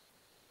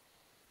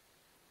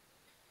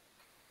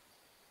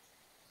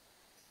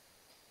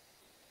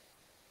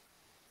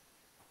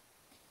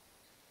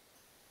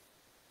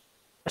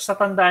 Basta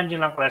tandaan nyo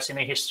lang, class, in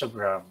a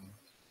histogram,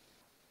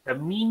 the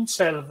mean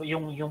cell,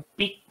 yung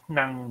peak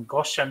ng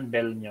Gaussian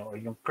bell nyo or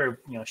yung curve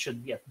nyo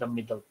should be at the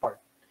middle part.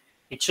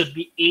 It should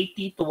be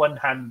 80 to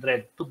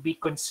 100 to be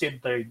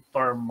considered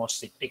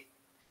normocytic.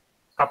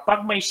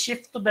 Kapag may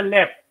shift to the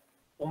left,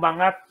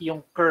 umangat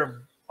yung curve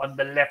on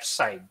the left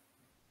side,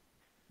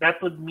 that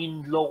would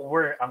mean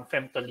lower ang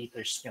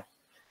femtoliters nyo.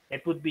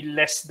 It would be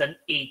less than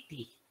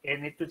 80,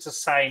 and it is a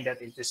sign that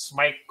it is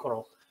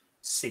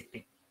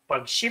microcytic.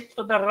 Pag shift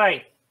to the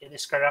right, it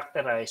is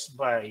characterized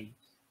by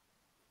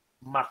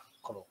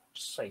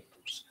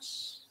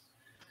macrocytosis.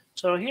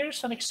 So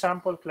here's an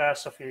example,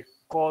 class, of your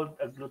cold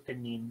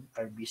agglutinin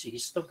RBC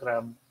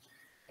histogram.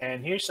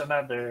 And here's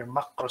another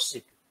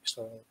macrocytic.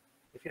 So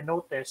if you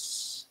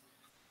notice,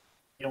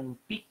 yung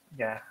peak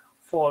niya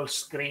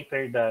falls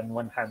greater than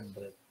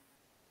 100.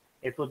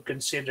 It would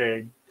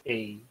consider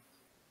a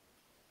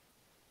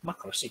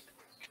macrocytic.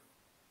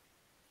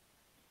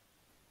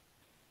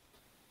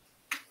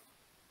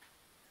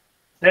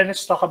 Then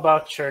let's talk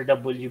about your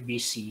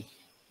WBC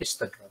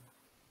histogram.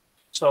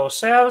 So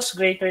cells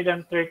greater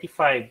than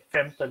 35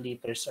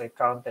 femtoliters are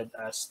counted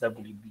as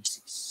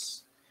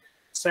WBCs.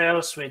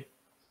 Cells with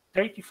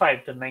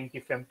 35 to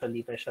 90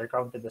 femtoliters are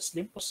counted as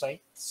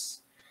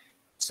lymphocytes.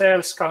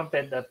 Cells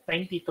counted at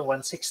 90 to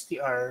 160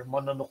 are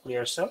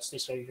mononuclear cells.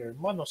 These are your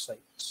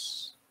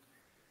monocytes.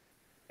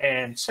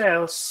 And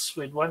cells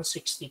with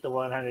 160 to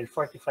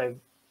 145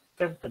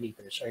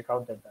 femtoliters are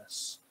counted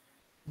as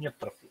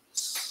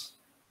neutrophils.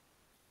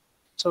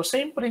 So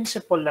same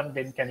principle lang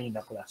din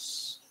kanina,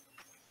 class.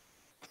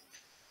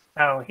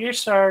 Now, here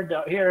are the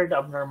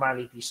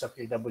abnormalities of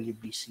your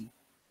WBC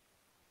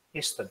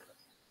histogram.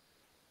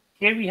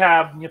 Here we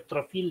have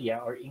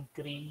neutrophilia or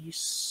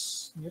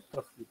increased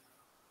neutrophilia.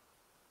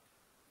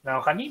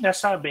 Now, kanina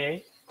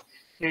sabi,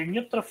 your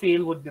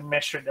neutrophil would be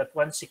measured at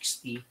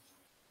 160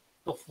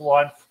 to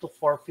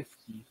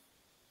 450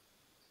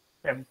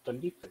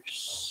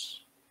 femtoliters.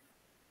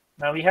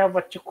 Now, we have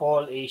what you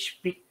call a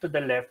peak to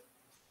the left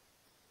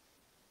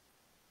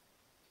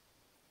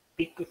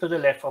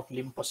of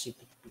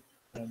lymphocytic peak.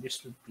 Now,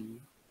 this would be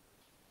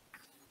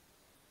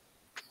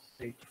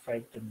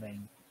 35 to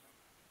 90.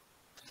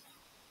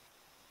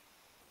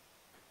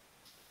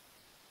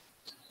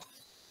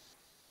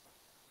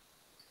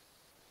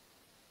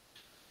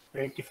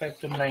 35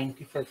 to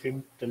 90 for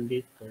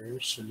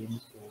femtoliters,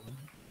 lympho.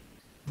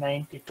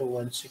 90 to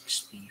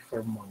 160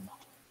 for mono.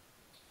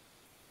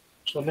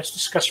 So let's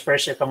discuss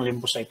first itong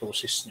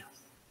lymphocytosis niya.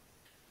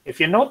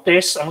 If you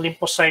notice, ang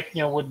lymphocyte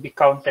niya would be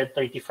counted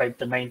 35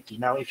 to 90.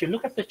 Now, if you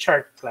look at the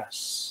chart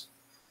class,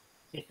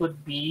 it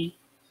would be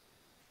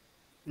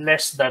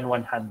less than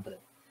 100.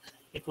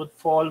 It would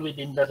fall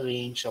within the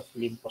range of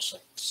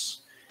lymphocytes.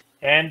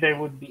 And there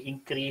would be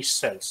increased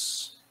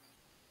cells.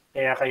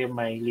 Kaya kayo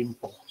may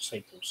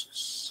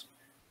lymphocytosis.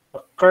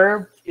 The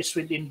curve is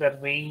within the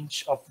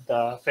range of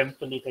the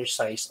femtoliter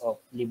size of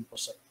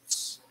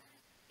lymphocytes.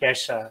 Kaya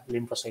siya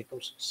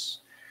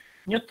lymphocytosis.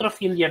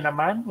 Neutrophilia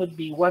naman would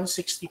be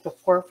 160 to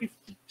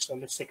 450. So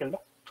let's take a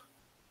look.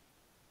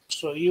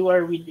 So you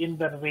are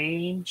within the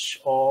range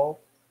of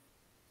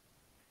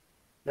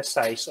the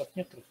size of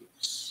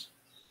neutrophils.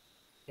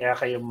 Kaya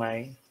kayo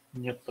may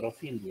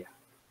neutrophilia.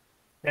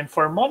 Then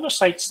for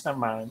monocytes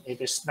naman, it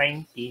is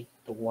 90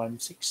 to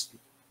 160.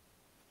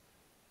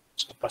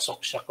 So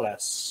pasok siya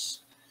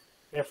class.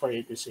 Therefore,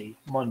 it is a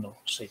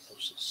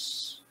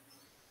monocytosis.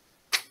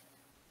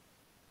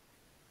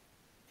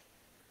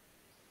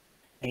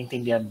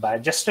 Naintindihan ba?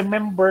 Just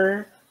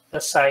remember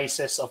the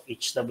sizes of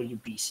each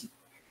WBC.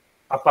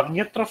 Kapag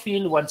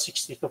neutrophil,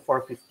 160 to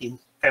 450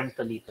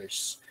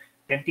 femtoliters.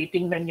 Then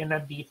titingnan nyo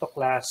na dito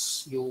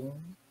class yung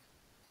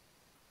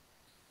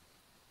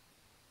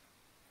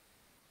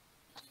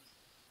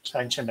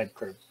saan siya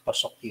nag-curve.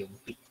 Pasok yung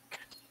peak.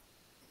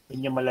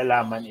 Hindi nyo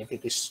malalaman if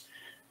it is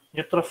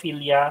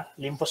neutrophilia,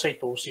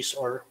 lymphocytosis,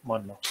 or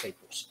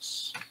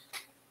monocytosis.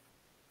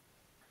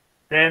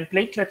 Then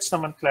platelets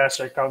naman class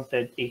are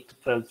counted 8 to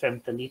 12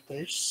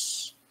 femtoliters.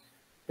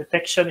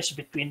 Detection is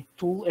between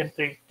 2 and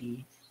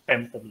 30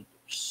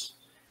 femtoliters.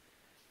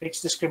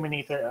 Fixed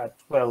discriminator at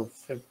 12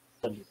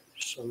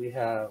 femtoliters. So we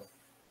have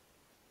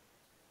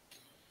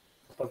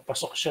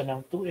pagpasok siya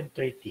ng 2 and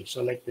 30.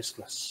 So like this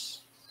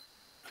class.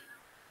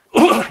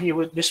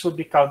 This would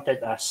be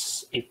counted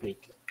as a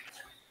platelet.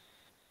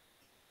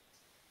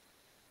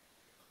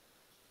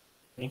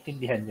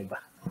 Naintindihan niyo ba?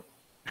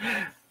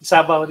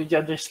 Sabaw, did you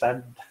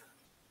understand?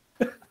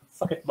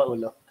 Sakit ba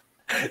ulo?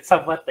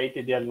 Somewhat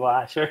naintindihan mo,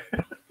 sure.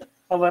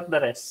 How about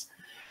the rest?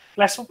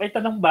 Class, may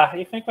tanong ba?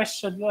 If may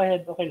question, go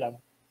ahead. Okay lang.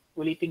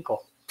 Ulitin ko.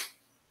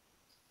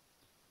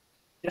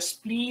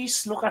 Just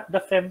please look at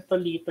the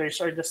femtoliters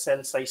or the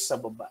cell size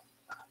sa baba.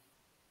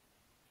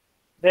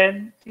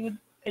 Then, you would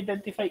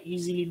identify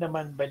easily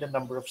naman by the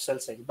number of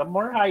cells. The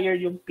more higher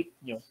yung peak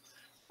nyo,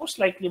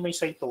 most likely may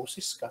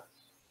cytosis ka.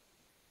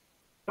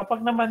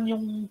 Kapag naman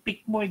yung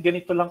peak mo ay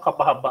ganito lang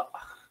kababa,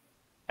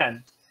 and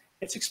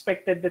it's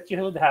expected that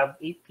you would have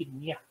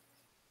apnea.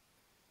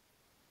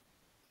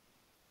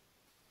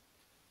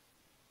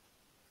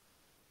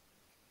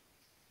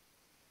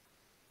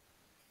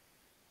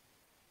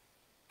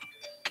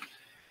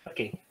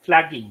 Okay,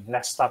 flagging,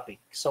 last topic.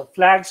 So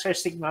flags are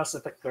signals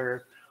that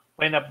occur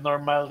when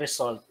abnormal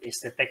result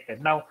is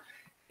detected. Now,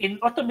 in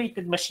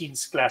automated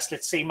machines class,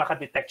 let's say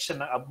makadetect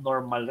siya ng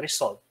abnormal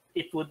result,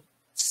 it would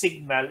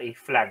signal a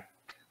flag.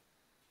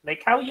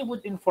 Like how you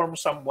would inform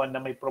someone na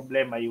may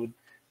problema, you would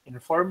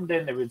inform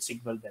them, they would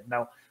signal them.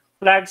 Now,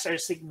 flags are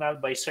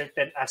signaled by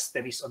certain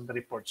asterisks on the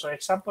report. So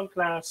example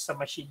class, sa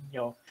machine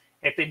nyo,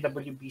 ito yung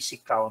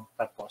WBC count,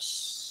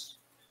 tapos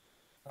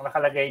ang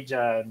nakalagay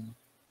dyan,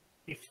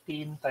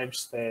 15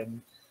 times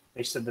 10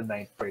 raised to the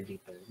 9 per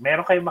liter.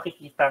 Meron kayong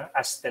makikitang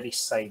asterisk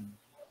sign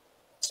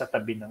sa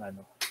tabi ng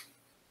ano.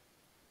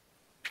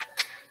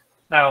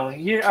 Now,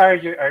 here are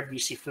your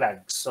RBC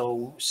flags.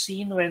 So,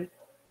 seen when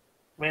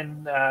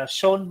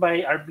shown by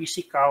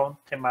RBC count,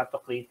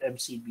 hematocrit,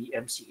 MCB,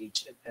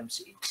 MCH, and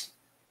MCH.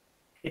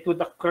 It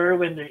would occur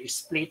when there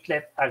is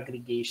platelet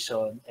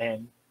aggregation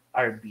and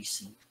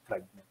RBC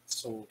fragments.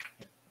 So,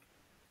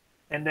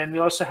 and then we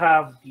also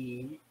have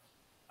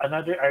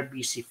another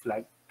RBC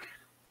flag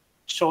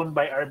shown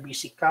by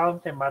RBC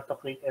count,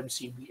 hematocrit,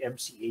 MCB,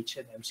 MCH,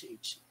 and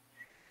MCH.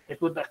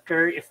 It would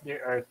occur if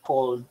there are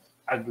cold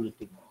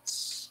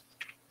agglutinates.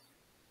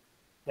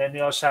 Then we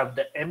also have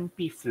the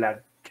MP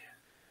flag,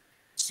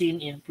 seen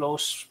in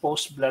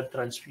post-blood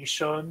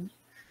transfusion,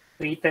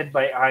 treated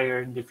by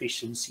iron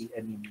deficiency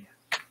anemia.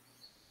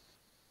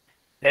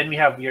 Then we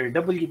have your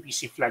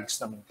WBC flags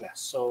naman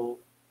class. So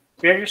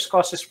various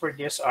causes for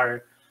this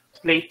are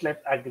platelet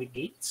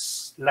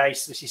aggregates,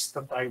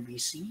 lyse-resistant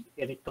RBC,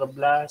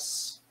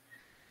 erythroblasts,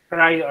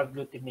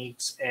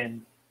 cryoagglutinates,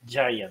 and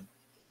giant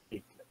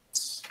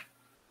platelets.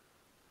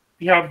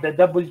 We have the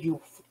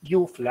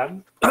WU flag.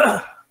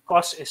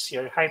 Cause is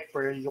your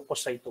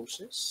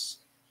hyperleukocytosis.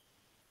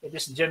 It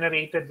is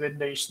generated when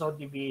there is no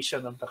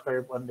deviation of the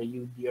curve on the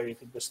UD or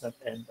if it does not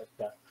end at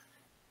the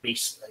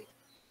baseline.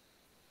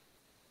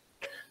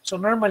 So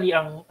normally,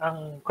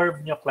 ang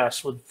curve nyo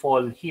class would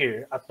fall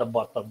here at the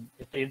bottom.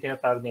 Ito yung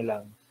tinatawag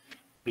nilang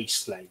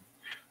baseline.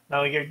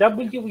 Now, your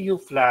WU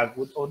flag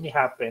would only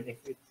happen if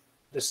it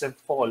doesn't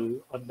fall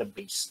on the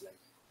baseline.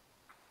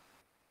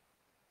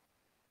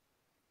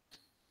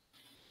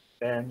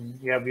 Then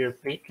you have your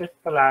platelet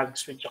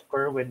flags which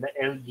occur when the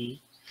LD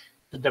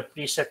to the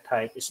preset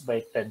height is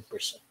by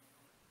 10%,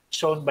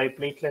 shown by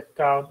platelet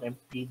count,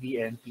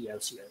 MPV, and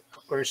PLCR,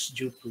 occurs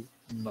due to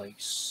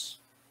noise.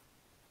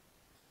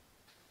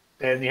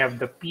 Then we have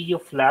the PU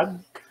flag,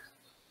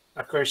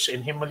 occurs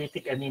in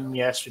hemolytic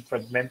anemias with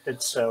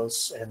fragmented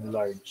cells and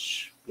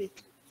large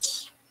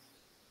platelets.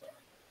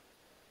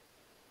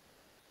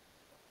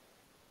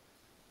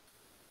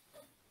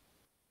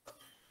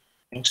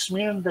 Yung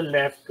smear on the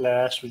left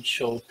class would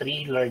show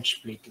 3 large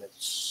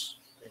platelets.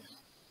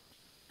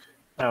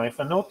 Now, if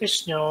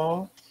notice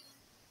nyo,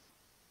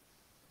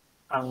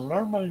 ang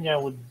normal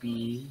niya would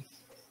be,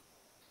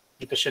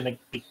 dito siya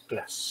nag-peak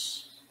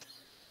class.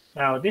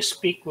 Now, this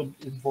peak would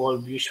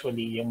involve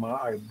usually yung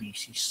mga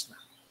RBCs na.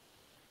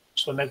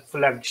 So,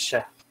 nag-flag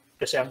siya.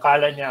 Kasi ang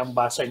kala niya, ang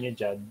basa niya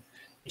dyan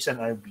is an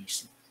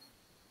RBC.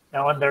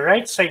 Now, on the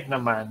right side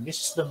naman,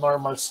 this is the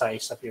normal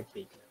size of your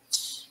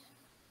platelets.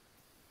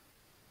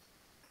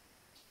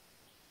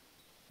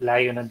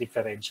 Layo ng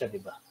diferensya, di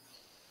ba?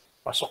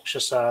 Pasok siya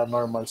sa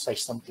normal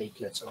size ng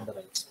platelets on the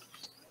right side.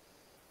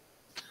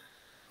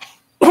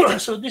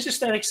 So this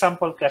is an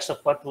example class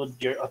of what would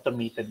your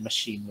automated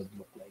machine would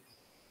look like.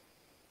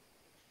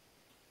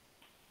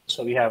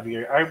 So we have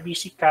your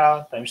RBC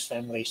count times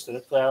 10 raised to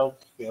the 12.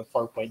 We have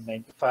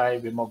 4.95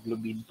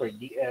 hemoglobin per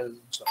DL.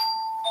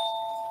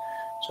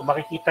 So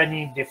makikita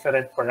niyo yung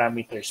different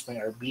parameters.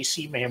 May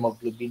RBC, may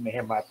hemoglobin, may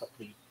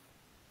hematocrit,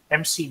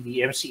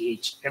 MCV,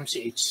 MCH,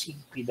 MCHC,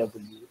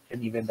 PW,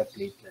 and even the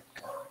platelet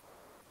count.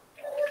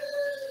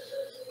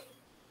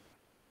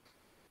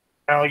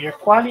 Now, your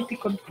quality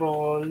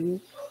control,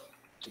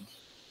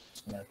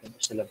 your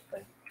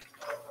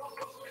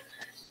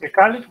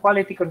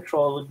quality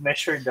control would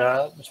measure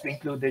must be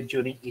included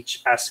during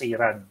each assay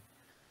run.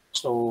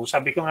 So,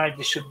 sabi ko nga,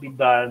 this should be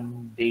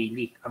done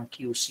daily, ang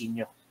QC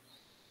nyo.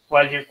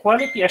 While your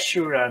quality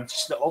assurance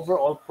is the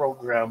overall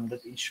program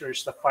that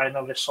ensures the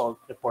final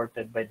result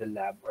reported by the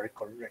lab are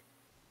correct.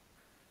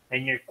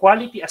 And your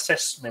quality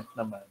assessment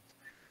naman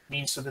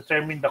means to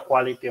determine the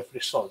quality of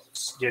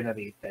results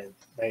generated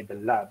by the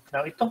lab.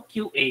 Now, itong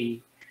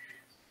QA,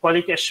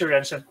 quality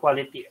assurance and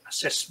quality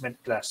assessment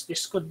class,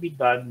 this could be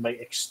done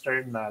by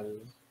external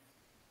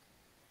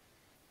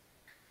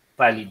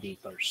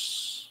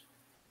validators.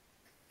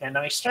 And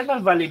ang external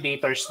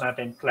validators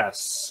natin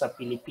class sa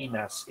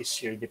Pilipinas is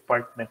your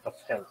Department of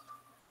Health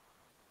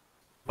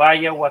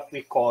via what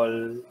we call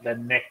the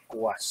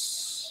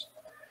NECWAS.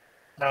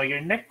 Now, your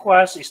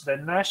NECWAS is the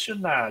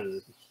National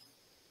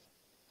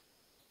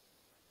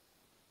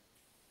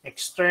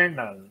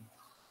External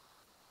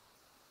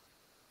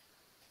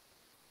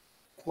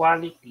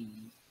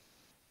Quality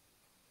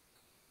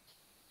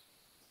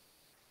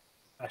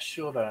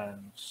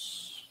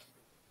Assurance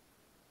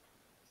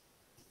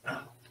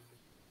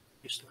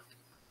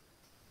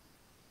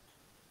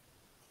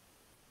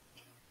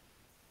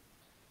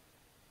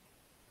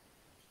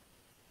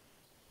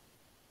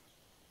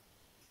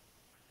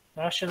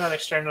National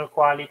External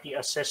Quality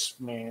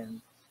Assessment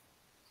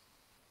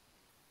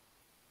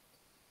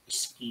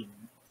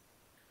Scheme.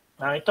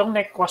 Now, itong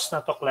NECWAS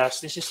na to class,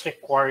 this is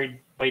required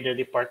by the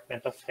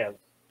Department of Health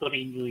to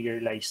renew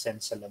your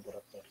license sa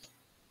laboratory.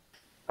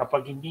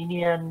 Kapag hindi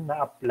niyan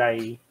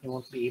na-apply, you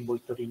won't be able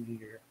to renew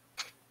your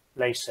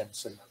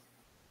license sa lab.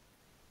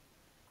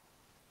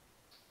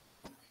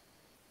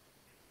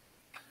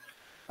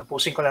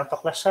 Tapusin ko lang to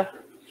class ha.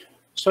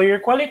 So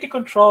your quality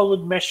control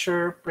would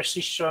measure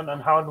precision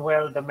on how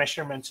well the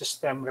measurement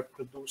system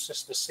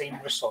reproduces the same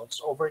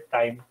results over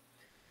time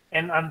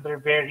and under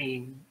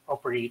varying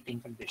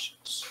operating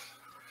conditions.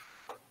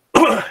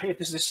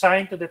 It is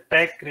designed to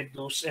detect,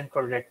 reduce, and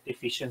correct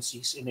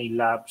deficiencies in a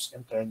lab's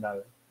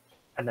internal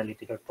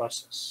analytical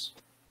process.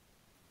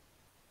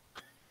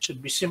 It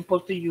should be simple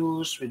to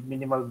use with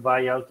minimal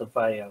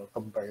vial-to-vial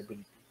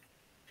comparability.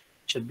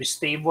 It should be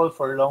stable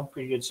for long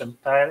periods of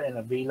time and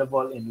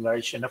available in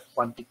large enough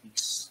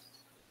quantities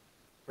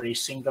for a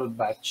single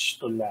batch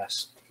to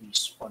last at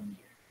least 1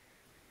 year.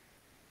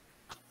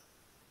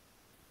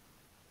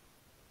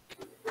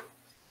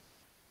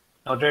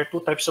 Now, there are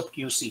 2 types of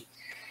QC.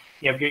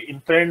 You have your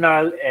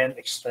internal and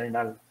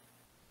external.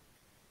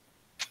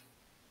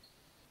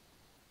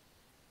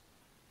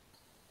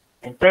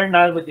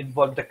 Internal would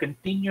involve the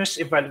continuous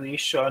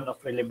evaluation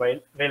of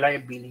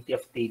reliability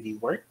of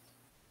daily work.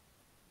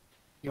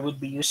 You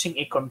would be using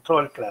a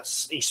control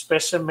class, a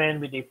specimen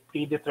with a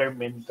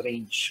predetermined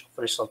range of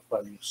result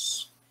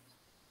values.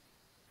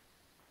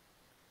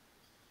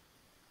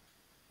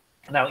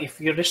 Now,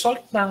 if your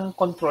result ng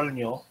control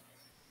nyo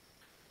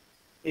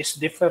is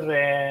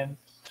different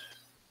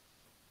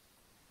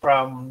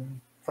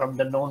from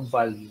the known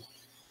value,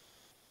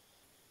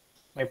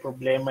 may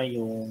problema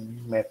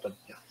yung method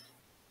niya.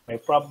 May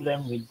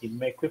problem with the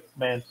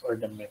equipment or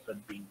the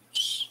method being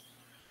used.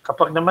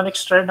 Kapag naman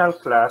external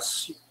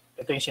class,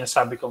 ito yung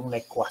sinasabi kong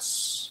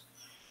NECWAS,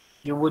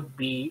 you would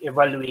be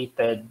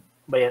evaluated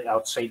by an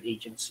outside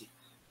agency.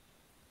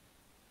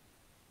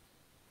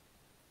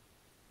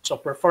 So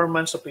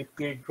performance of a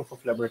peer group of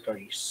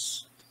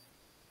laboratories.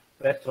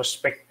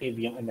 Retrospective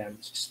yung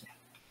analysis niya.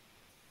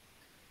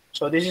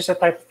 So this is a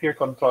type of your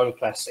control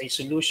class, a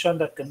solution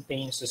that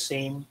contains the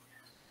same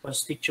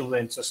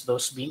constituents as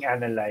those being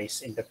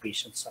analyzed in the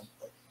patient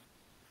sample.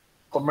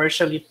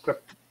 Commercially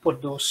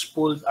produced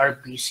pooled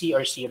RBC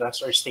or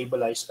CRAS or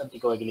stabilized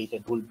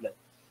anticoagulated whole blood.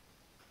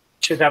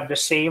 Should have the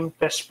same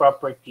test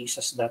properties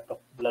as that of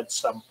blood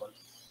sample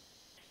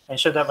and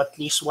should have at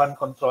least one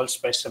control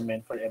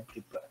specimen for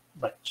every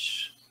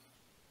batch.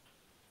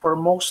 For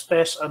most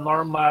tests, a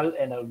normal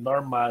and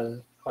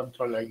abnormal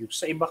control are used.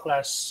 Sa iba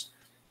class,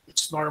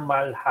 it's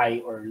normal,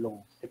 high, or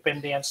low.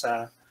 Depende yan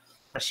sa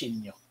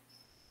machine nyo.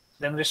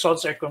 Then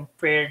results are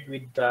compared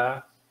with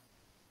the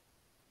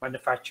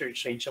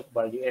manufacturer's range of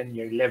value and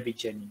your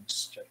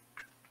Levy-Jennings chart.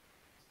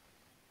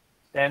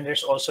 Then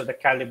there's also the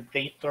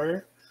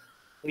calibrator,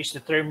 which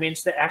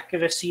determines the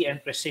accuracy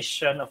and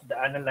precision of the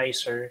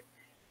analyzer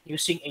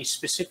using a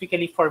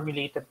specifically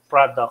formulated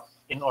product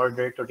in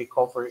order to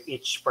recover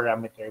each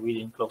parameter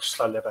within close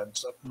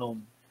tolerance of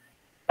known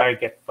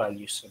target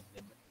values and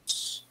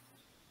limits.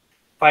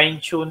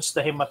 Fine-tunes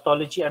the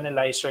hematology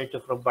analyzer to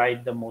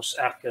provide the most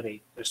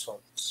accurate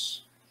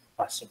results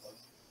possible.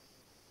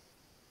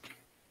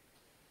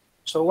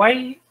 So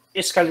why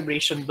is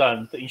calibration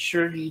done? To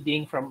ensure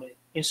reading from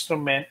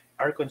instrument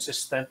are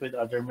consistent with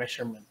other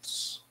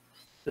measurements,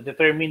 to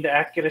determine the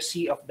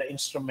accuracy of the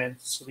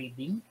instrument's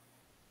reading,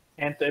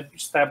 and to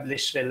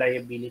establish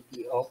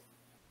reliability of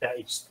the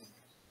instrument.